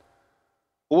this one?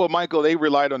 Well, Michael, they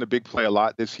relied on the big play a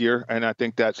lot this year, and I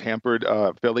think that's hampered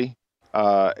Philly.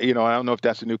 I don't know if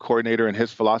that's a new coordinator and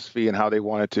his philosophy and how they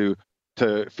wanted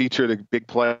to feature the big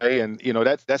play. And,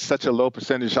 that's such a low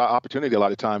percentage opportunity a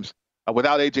lot of times.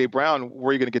 Without A.J. Brown, where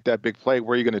are you going to get that big play?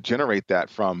 Where are you going to generate that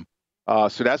from?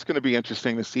 So that's going to be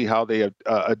interesting to see how they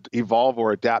evolve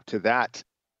or adapt to that.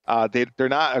 They're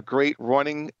not a great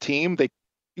running team.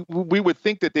 We would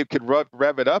think that they could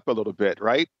rev it up a little bit,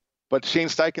 right? But Shane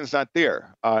Steichen's not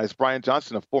there. As Brian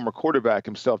Johnson, a former quarterback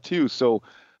himself too. So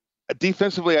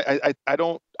defensively, I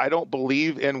don't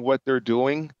believe in what they're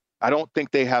doing. I don't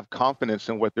think they have confidence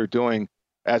in what they're doing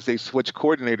as they switch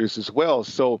coordinators as well.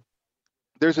 So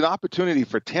there's an opportunity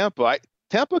for Tampa.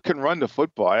 Tampa can run the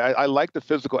football. I like the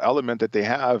physical element that they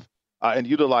have and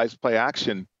utilize play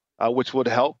action, which would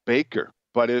help Baker.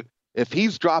 But if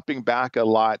he's dropping back a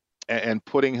lot and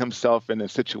putting himself in a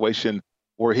situation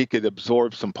where he could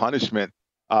absorb some punishment,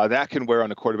 that can wear on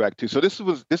the quarterback too. So this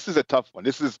is a tough one.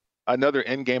 This is another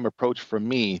in-game approach for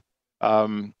me.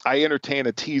 I entertain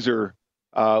a teaser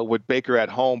with Baker at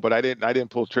home, but I didn't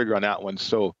pull trigger on that one.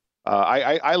 So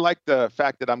I like the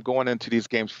fact that I'm going into these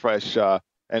games fresh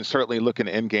and certainly looking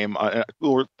in-game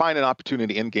or find an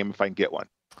opportunity in-game if I can get one.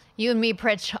 You and me,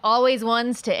 Pritch, always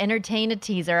ones to entertain a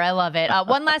teaser. I love it.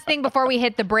 One last thing before we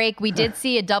hit the break. We did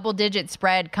see a double-digit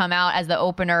spread come out as the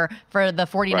opener for the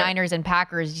 49ers and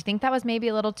Packers. Do you think that was maybe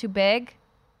a little too big?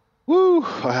 Woo.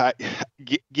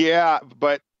 Yeah,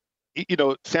 but,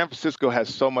 San Francisco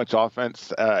has so much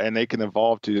offense and they can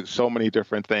evolve to so many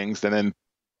different things. And then,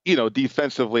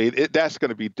 defensively, that's going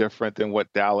to be different than what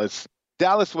Dallas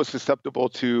was susceptible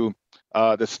to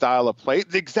the style of play.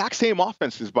 The exact same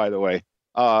offenses, by the way.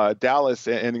 Dallas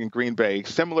and Green Bay,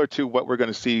 similar to what we're going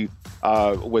to see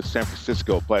with San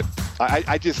Francisco. But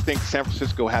I just think San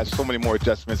Francisco has so many more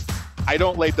adjustments. I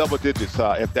don't lay double digits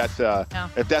if that's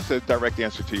a direct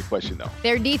answer to your question, though.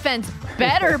 Their defense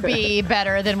better be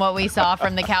better than what we saw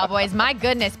from the Cowboys. My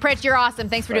goodness. Pritch, you're awesome.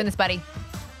 Thanks for doing this, buddy.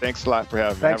 Thanks a lot for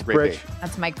having me. Thanks, Have a great day.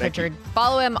 That's Mike Pritchard.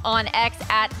 Follow him on X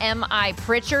at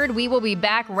 @MIPritchard. We will be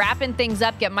back wrapping things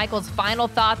up. Get Michael's final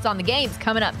thoughts on the games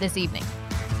coming up this evening.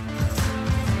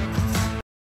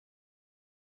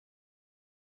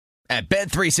 At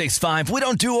Bet365, we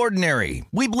don't do ordinary.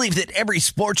 We believe that every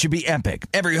sport should be epic.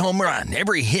 Every home run,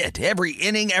 every hit, every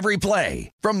inning, every play.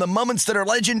 From the moments that are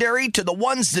legendary to the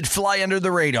ones that fly under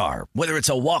the radar. Whether it's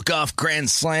a walk-off grand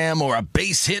slam or a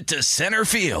base hit to center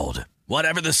field.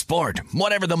 Whatever the sport,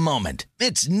 whatever the moment.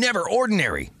 It's never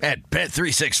ordinary at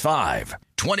Bet365.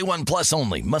 21 plus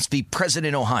only. Must be present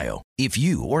in Ohio. If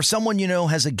you or someone you know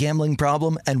has a gambling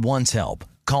problem and wants help,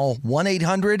 call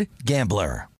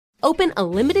 1-800-GAMBLER. Open a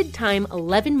limited-time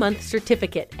 11-month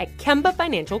certificate at Kemba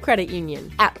Financial Credit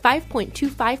Union. At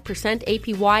 5.25%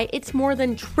 APY, it's more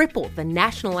than triple the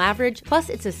national average, plus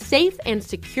it's a safe and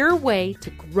secure way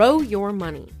to grow your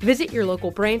money. Visit your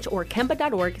local branch or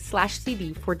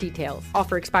kemba.org/cd for details.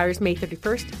 Offer expires May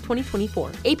 31st, 2024.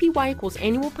 APY equals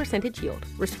annual percentage yield.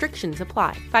 Restrictions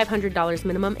apply. $500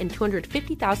 minimum and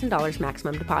 $250,000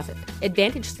 maximum deposit.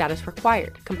 Advantage status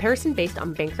required. Comparison based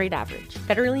on bank rate average.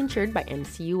 Federally insured by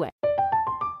NCUA.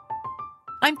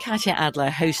 I'm Katya Adler,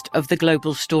 host of The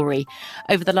Global Story.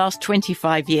 Over the last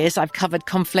 25 years, I've covered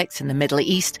conflicts in the Middle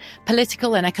East,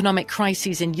 political and economic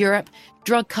crises in Europe,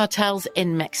 drug cartels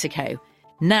in Mexico.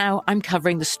 Now I'm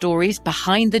covering the stories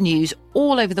behind the news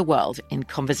all over the world in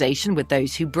conversation with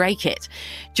those who break it.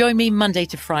 Join me Monday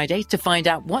to Friday to find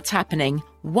out what's happening,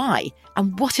 why,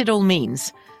 and what it all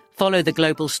means. Follow The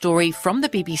Global Story from the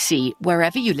BBC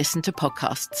wherever you listen to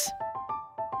podcasts.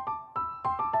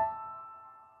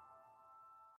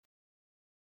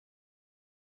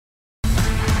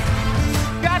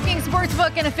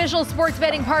 Sportsbook, an official sports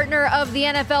betting partner of the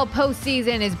NFL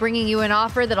postseason, is bringing you an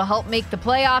offer that'll help make the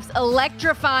playoffs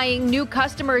electrifying. New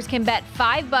customers can bet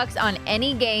 $5 on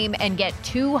any game and get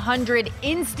 $200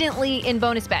 instantly in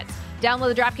bonus bets.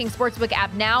 Download the DraftKings Sportsbook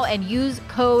app now and use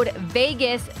code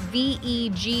VEGAS,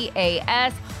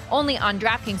 VEGAS, only on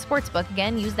DraftKings Sportsbook.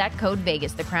 Again, use that code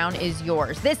VEGAS. The crown is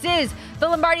yours. This is the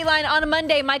Lombardi Line on a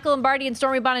Monday. Michael Lombardi and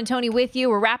Stormy Bonantoni with you.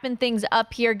 We're wrapping things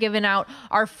up here, giving out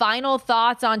our final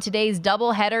thoughts on today's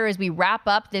doubleheader as we wrap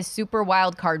up this Super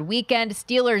Wild Card weekend.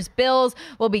 Steelers-Bills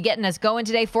will be getting us going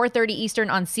today, 4:30 Eastern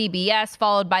on CBS,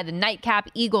 followed by the nightcap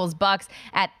Eagles-Bucks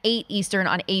at 8 Eastern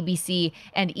on ABC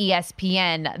and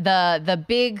ESPN. The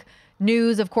big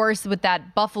news, of course, with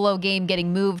that Buffalo game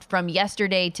getting moved from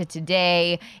yesterday to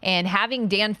today, and having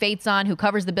Dan Fates on, who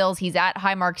covers the Bills. He's at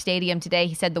Highmark Stadium today.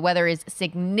 He said the weather is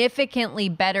significantly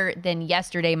better than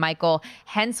yesterday, Michael,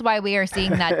 hence why we are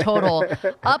seeing that total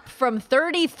up from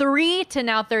 33 to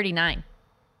now 39.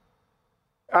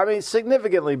 I mean,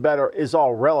 significantly better is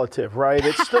all relative, right?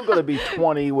 It's still going to be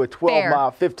 20 with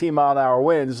 15 mile an hour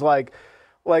winds. Like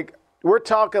we're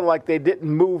talking like they didn't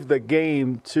move the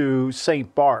game to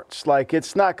St. Bart's. Like,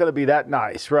 it's not going to be that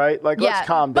nice, right? Like, let's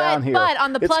calm down here. But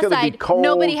on the it's plus side,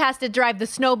 nobody has to drive the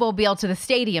snowmobile to the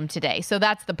stadium today. So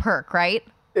that's the perk, right?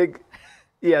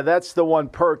 Yeah, that's the one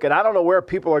perk. And I don't know where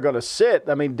people are going to sit.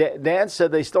 I mean, Dan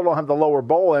said they still don't have the lower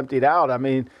bowl emptied out. I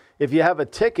mean, if you have a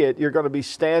ticket, you're going to be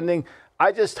standing.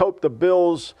 I just hope the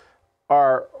Bills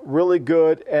are really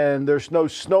good and there's no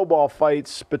snowball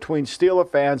fights between Steeler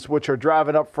fans, which are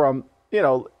driving up from,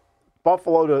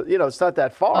 Buffalo to, it's not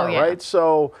that far, right?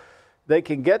 So they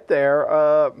can get there.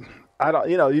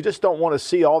 You just don't want to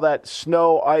see all that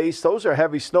snow, ice. Those are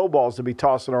heavy snowballs to be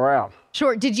tossing around.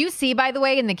 Sure. Did you see, by the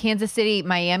way, in the Kansas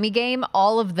City-Miami game,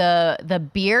 all of the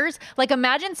beers? Like,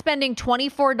 imagine spending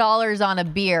 $24 on a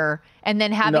beer and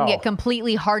then having it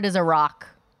completely hard as a rock.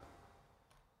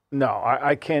 No,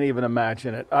 I can't even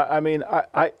imagine it.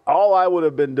 I all I would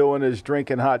have been doing is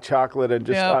drinking hot chocolate and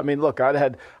just, look,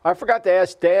 I forgot to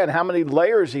ask Dan how many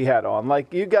layers he had on.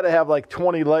 Like, you got to have like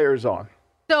 20 layers on.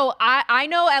 So I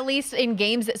know at least in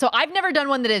games, so I've never done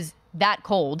one that is that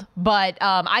cold, but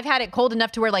I've had it cold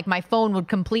enough to where like my phone would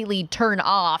completely turn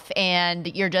off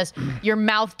and your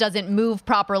mouth doesn't move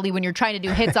properly when you're trying to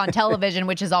do hits on television,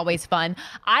 which is always fun.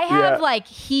 I have like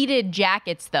heated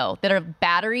jackets though that are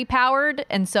battery powered,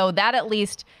 and so that at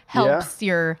least helps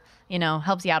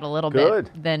helps you out a little bit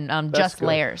than just good.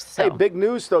 Layers. So. Hey, big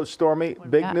news though, Stormy.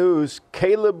 Big news.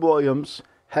 Caleb Williams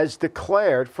has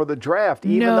declared for the draft,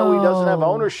 even though he doesn't have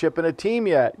ownership in a team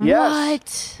yet. Yes,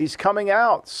 what? He's coming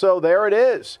out. So there it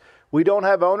is. We don't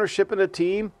have ownership in a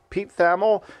team. Pete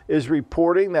Thamel is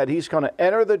reporting that he's going to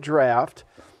enter the draft.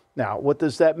 Now, what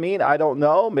does that mean? I don't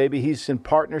know. Maybe he's in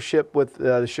partnership with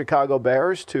the Chicago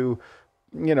Bears to,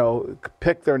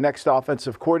 pick their next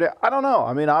offensive coordinator. I don't know.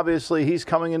 I mean, obviously, he's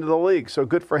coming into the league, so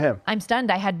good for him. I'm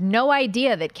stunned. I had no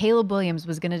idea that Caleb Williams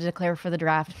was going to declare for the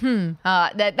draft.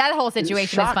 That whole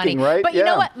situation shocking, is funny. Right? But you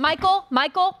know what,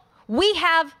 Michael, we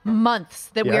have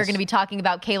months that we are going to be talking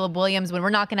about Caleb Williams when we're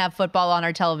not going to have football on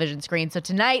our television screen. So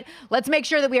tonight, let's make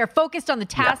sure that we are focused on the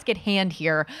task at hand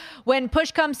here. When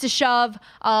push comes to shove,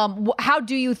 how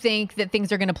do you think that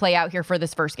things are going to play out here for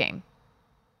this first game?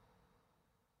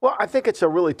 Well, I think it's a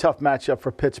really tough matchup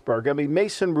for Pittsburgh. I mean,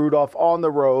 Mason Rudolph on the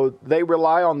road, they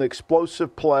rely on the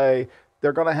explosive play.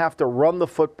 They're going to have to run the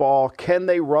football. Can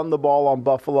they run the ball on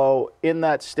Buffalo in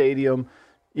that stadium,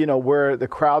 where the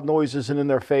crowd noise isn't in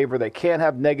their favor? They can't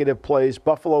have negative plays.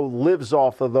 Buffalo lives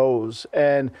off of those,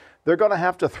 and they're going to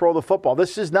have to throw the football.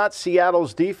 This is not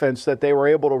Seattle's defense that they were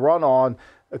able to run on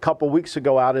a couple weeks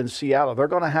ago out in Seattle. They're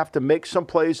going to have to make some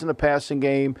plays in the passing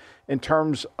game in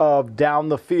terms of down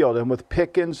the field. And with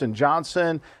Pickens and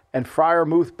Johnson and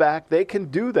Freiermuth back, they can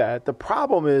do that. The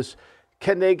problem is,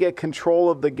 can they get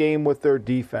control of the game with their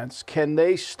defense? Can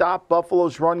they stop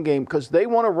Buffalo's run game? Because they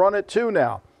want to run it too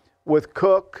now with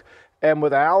Cook and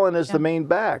with Allen as the main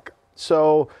back.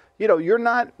 So, you're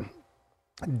not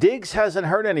 – Diggs hasn't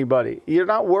hurt anybody. You're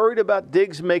not worried about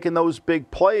Diggs making those big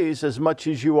plays as much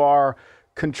as you are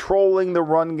controlling the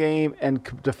run game and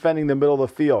defending the middle of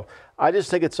the field. I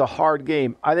just think it's a hard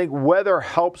game. I think weather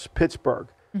helps Pittsburgh.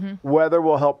 Weather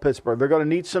will help Pittsburgh. They're going to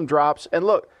need some drops. And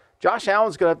look, Josh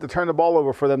Allen's going to have to turn the ball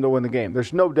over for them to win the game.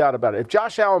 There's no doubt about it. If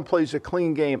Josh Allen plays a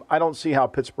clean game, I don't see how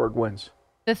Pittsburgh wins.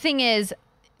 The thing is,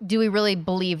 do we really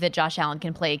believe that Josh Allen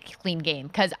can play a clean game?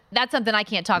 Because that's something I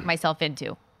can't talk myself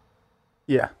into.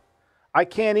 Yeah, I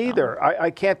can't either.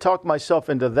 I can't talk myself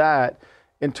into that.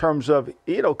 In terms of,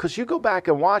 because you go back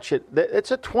and watch it, it's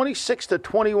a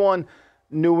 26-21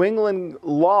 New England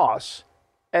loss,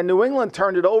 and New England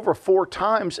turned it over 4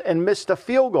 times and missed a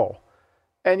field goal.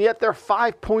 And yet they're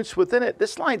 5 points within it.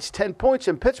 This line's 10 points,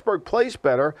 and Pittsburgh plays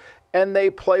better, and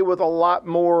they play with a lot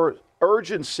more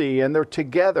urgency, and they're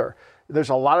together. There's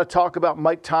a lot of talk about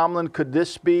Mike Tomlin. Could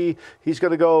this be, he's going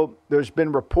to go, there's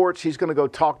been reports he's going to go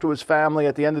talk to his family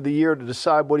at the end of the year to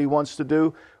decide what he wants to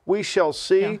do. We shall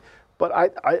see. Yeah. But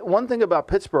I one thing about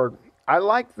Pittsburgh, I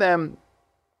like them,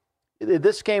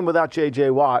 this game without J.J.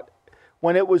 Watt,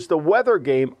 when it was the weather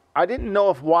game, I didn't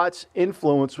know if Watt's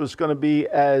influence was going to be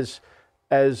as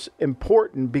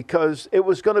important because it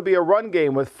was going to be a run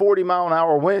game with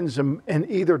 40-mile-an-hour winds in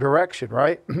either direction,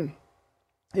 right?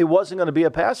 It wasn't going to be a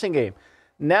passing game.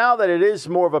 Now that it is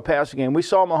more of a passing game, we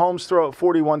saw Mahomes throw it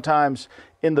 41 times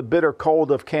in the bitter cold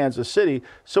of Kansas City,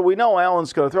 so we know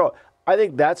Allen's going to throw it. I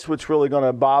think that's what's really going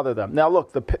to bother them. Now,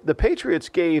 look, the Patriots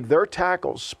gave their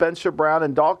tackles, Spencer Brown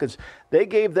and Dawkins, they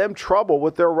gave them trouble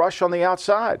with their rush on the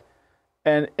outside.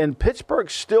 And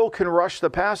Pittsburgh still can rush the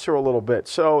passer a little bit.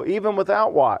 So even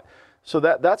without Watt, So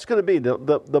that's going to be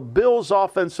the Bills'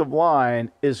 offensive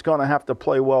line is going to have to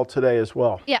play well today as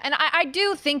well. Yeah, and I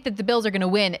do think that the Bills are going to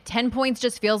win. 10 points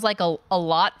just feels like a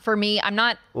lot for me. I'm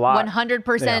not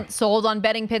 100% sold on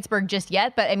betting Pittsburgh just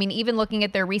yet, but I mean, even looking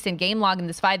at their recent game log in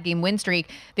this 5-game win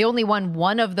streak, they only won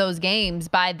one of those games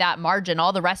by that margin.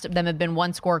 All the rest of them have been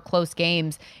one-score close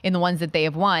games in the ones that they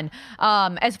have won.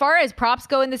 As far as props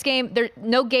go in this game, there's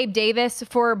no Gabe Davis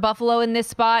for Buffalo in this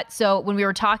spot. So when we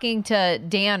were talking to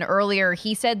Dan earlier,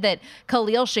 he said that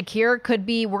Khalil Shakir could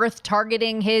be worth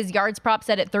targeting. His yards prop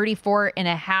set at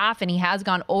 34.5, and he has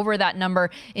gone over that number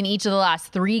in each of the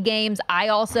last 3 games. I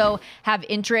also have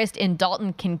interest in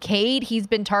Dalton Kincaid. He's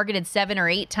been targeted 7 or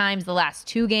 8 times the last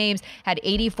 2 games, had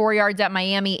 84 yards at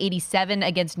Miami, 87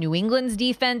 against New England's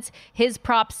defense. His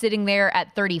prop sitting there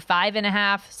at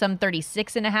 35.5, some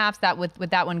 36.5, that with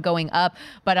that one going up.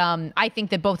 But I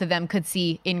think that both of them could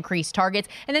see increased targets.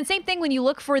 And then same thing when you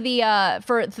look for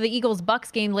the Eagles-Bucks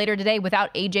game later today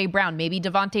without A.J. Brown. Maybe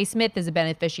Devontae Smith is a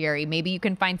beneficiary. Maybe you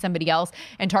can find somebody else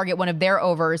and target one of their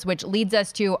overs, which leads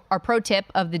us to our pro tip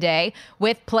of the day.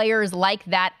 With players like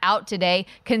that out today,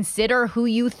 consider who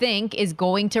you think is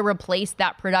going to replace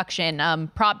that production.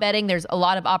 Prop betting, there's a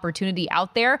lot of opportunity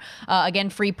out there. Again,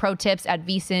 free pro tips at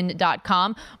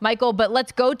vsin.com. Michael, but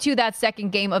let's go to that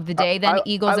second game of the day, then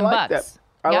Eagles and Bucks.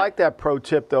 I like that pro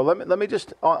tip, though. Let me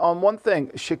just, on one thing,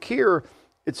 Shakir,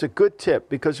 it's a good tip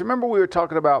because remember we were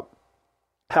talking about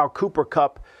how Cooper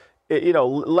Kupp,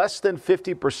 less than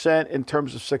 50% in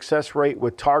terms of success rate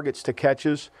with targets to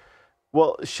catches.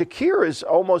 Well, Shakir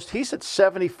he's at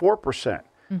 74%.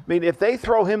 I mean, if they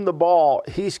throw him the ball,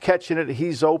 he's catching it,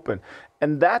 he's open.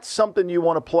 And that's something you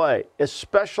want to play,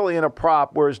 especially in a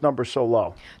prop where his number's so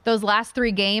low. Those last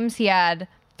 3 games, he had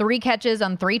 3 catches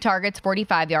on 3 targets,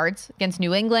 45 yards. Against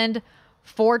New England,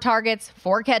 4 targets,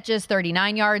 4 catches,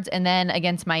 39 yards. And then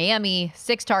against Miami,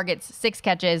 6 targets, 6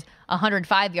 catches,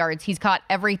 105 yards. He's caught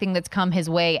everything that's come his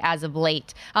way as of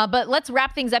late. But let's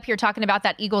wrap things up here talking about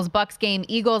that Eagles-Bucks game.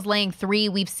 Eagles laying 3.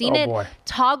 We've seen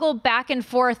toggle back and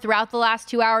forth throughout the last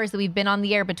 2 hours that we've been on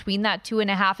the air between that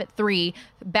 2.5 at 3.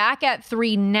 Back at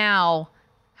 3 now.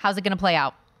 How's it going to play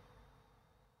out?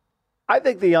 I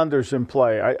think the under's in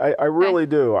play. I really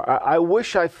do. I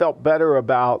wish I felt better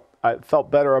about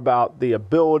the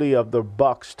ability of the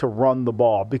Bucs to run the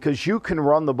ball because you can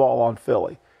run the ball on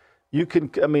Philly.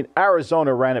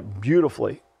 Arizona ran it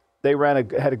beautifully. They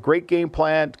had a great game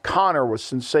plan. Connor was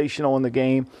sensational in the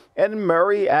game, and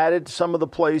Murray added some of the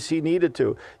plays he needed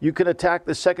to. You can attack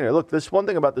the secondary. Look, this one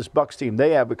thing about this Bucs team,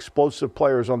 they have explosive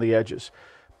players on the edges.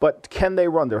 But can they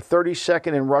run? They're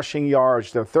 32nd in rushing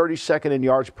yards. They're 32nd in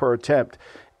yards per attempt.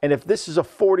 And if this is a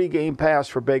 40-game pass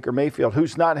for Baker Mayfield,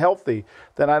 who's not healthy,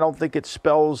 then I don't think it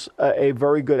spells a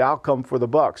very good outcome for the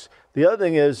Bucs. The other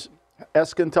thing is,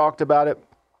 Eskin talked about it,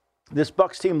 this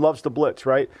Bucs team loves to blitz,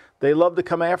 right? They love to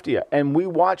come after you. And we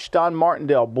watched Don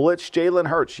Martindale blitz Jalen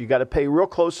Hurts. You got to pay real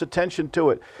close attention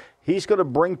to it. He's going to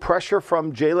bring pressure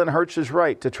from Jalen Hurts'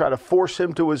 right to try to force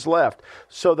him to his left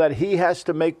so that he has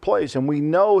to make plays. And we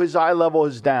know his eye level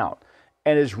is down.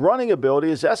 And his running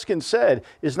ability, as Eskin said,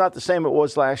 is not the same it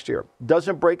was last year.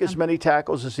 Doesn't break as many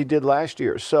tackles as he did last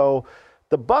year. So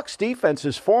the Bucs defense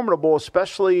is formidable,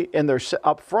 especially in their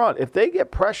up front. If they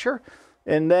get pressure,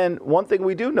 and then one thing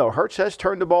we do know, Hurts has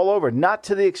turned the ball over. Not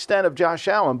to the extent of Josh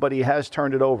Allen, but he has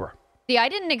turned it over. See, I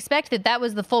didn't expect that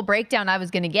was the full breakdown I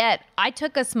was going to get. I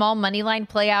took a small money line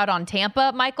play out on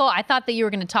Tampa, Michael. I thought that you were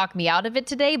going to talk me out of it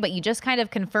today, but you just kind of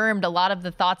confirmed a lot of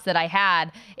the thoughts that I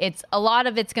had. A lot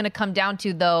of it's going to come down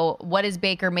to, though, what is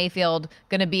Baker Mayfield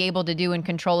going to be able to do in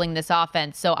controlling this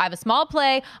offense? So I have a small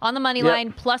play on the money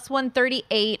line, plus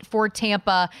 138 for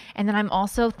Tampa. And then I'm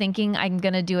also thinking I'm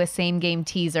going to do a same game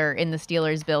teaser in the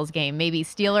Steelers-Bills game. Maybe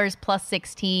Steelers plus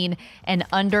 16 and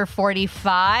under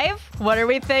 45. What are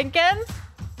we thinking?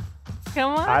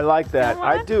 Come on. I like that.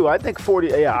 I do. I think 40.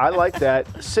 Yeah, I like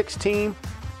that. 16.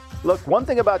 Look, one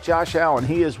thing about Josh Allen,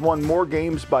 he has won more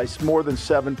games by more than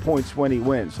 7 points when he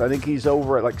wins. I think he's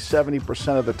over at like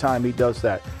 70% of the time he does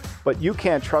that. But you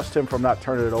can't trust him from not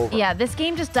turning it over. Yeah, this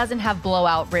game just doesn't have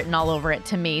blowout written all over it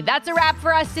to me. That's a wrap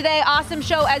for us today. Awesome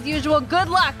show as usual. Good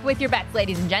luck with your bets,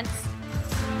 ladies and gents.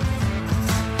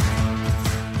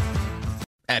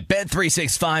 At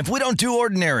Bet365, we don't do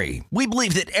ordinary. We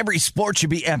believe that every sport should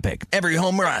be epic. Every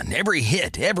home run, every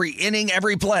hit, every inning,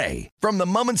 every play. From the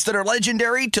moments that are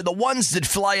legendary to the ones that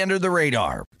fly under the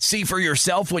radar. See for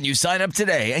yourself when you sign up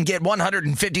today and get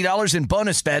 $150 in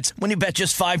bonus bets when you bet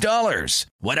just $5.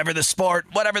 Whatever the sport,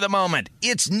 whatever the moment,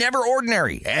 it's never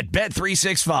ordinary at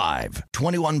Bet365.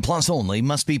 21 plus only.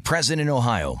 Must be present in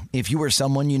Ohio. If you or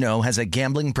someone you know has a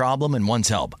gambling problem and wants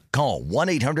help, call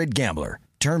 1-800-GAMBLER.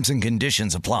 Terms and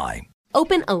conditions apply.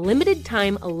 Open a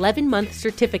limited-time 11-month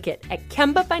certificate at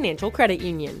Kemba Financial Credit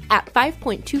Union. At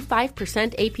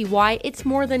 5.25% APY, it's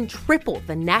more than triple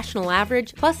the national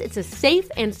average, plus it's a safe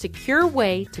and secure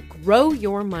way to grow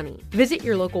your money. Visit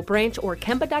your local branch or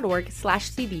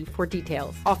kemba.org/CD for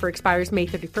details. Offer expires May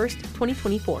 31st,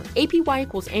 2024. APY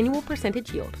equals annual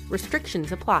percentage yield.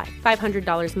 Restrictions apply.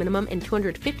 $500 minimum and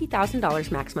 $250,000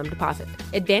 maximum deposit.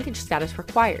 Advantage status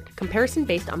required. Comparison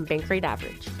based on bank rate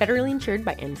average. Federally insured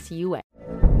by NCUA.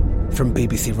 From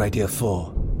BBC Radio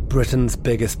 4, Britain's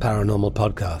biggest paranormal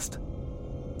podcast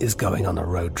is going on a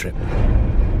road trip.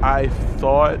 I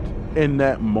thought in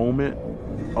that moment,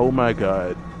 oh my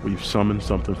God, we've summoned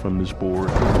something from this board.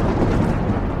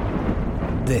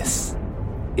 This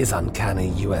is Uncanny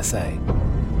USA.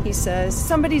 He says,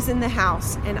 somebody's in the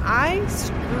house, and I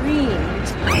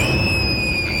screamed.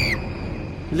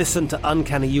 Listen to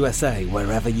Uncanny USA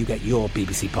wherever you get your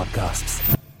BBC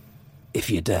podcasts, if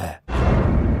you dare.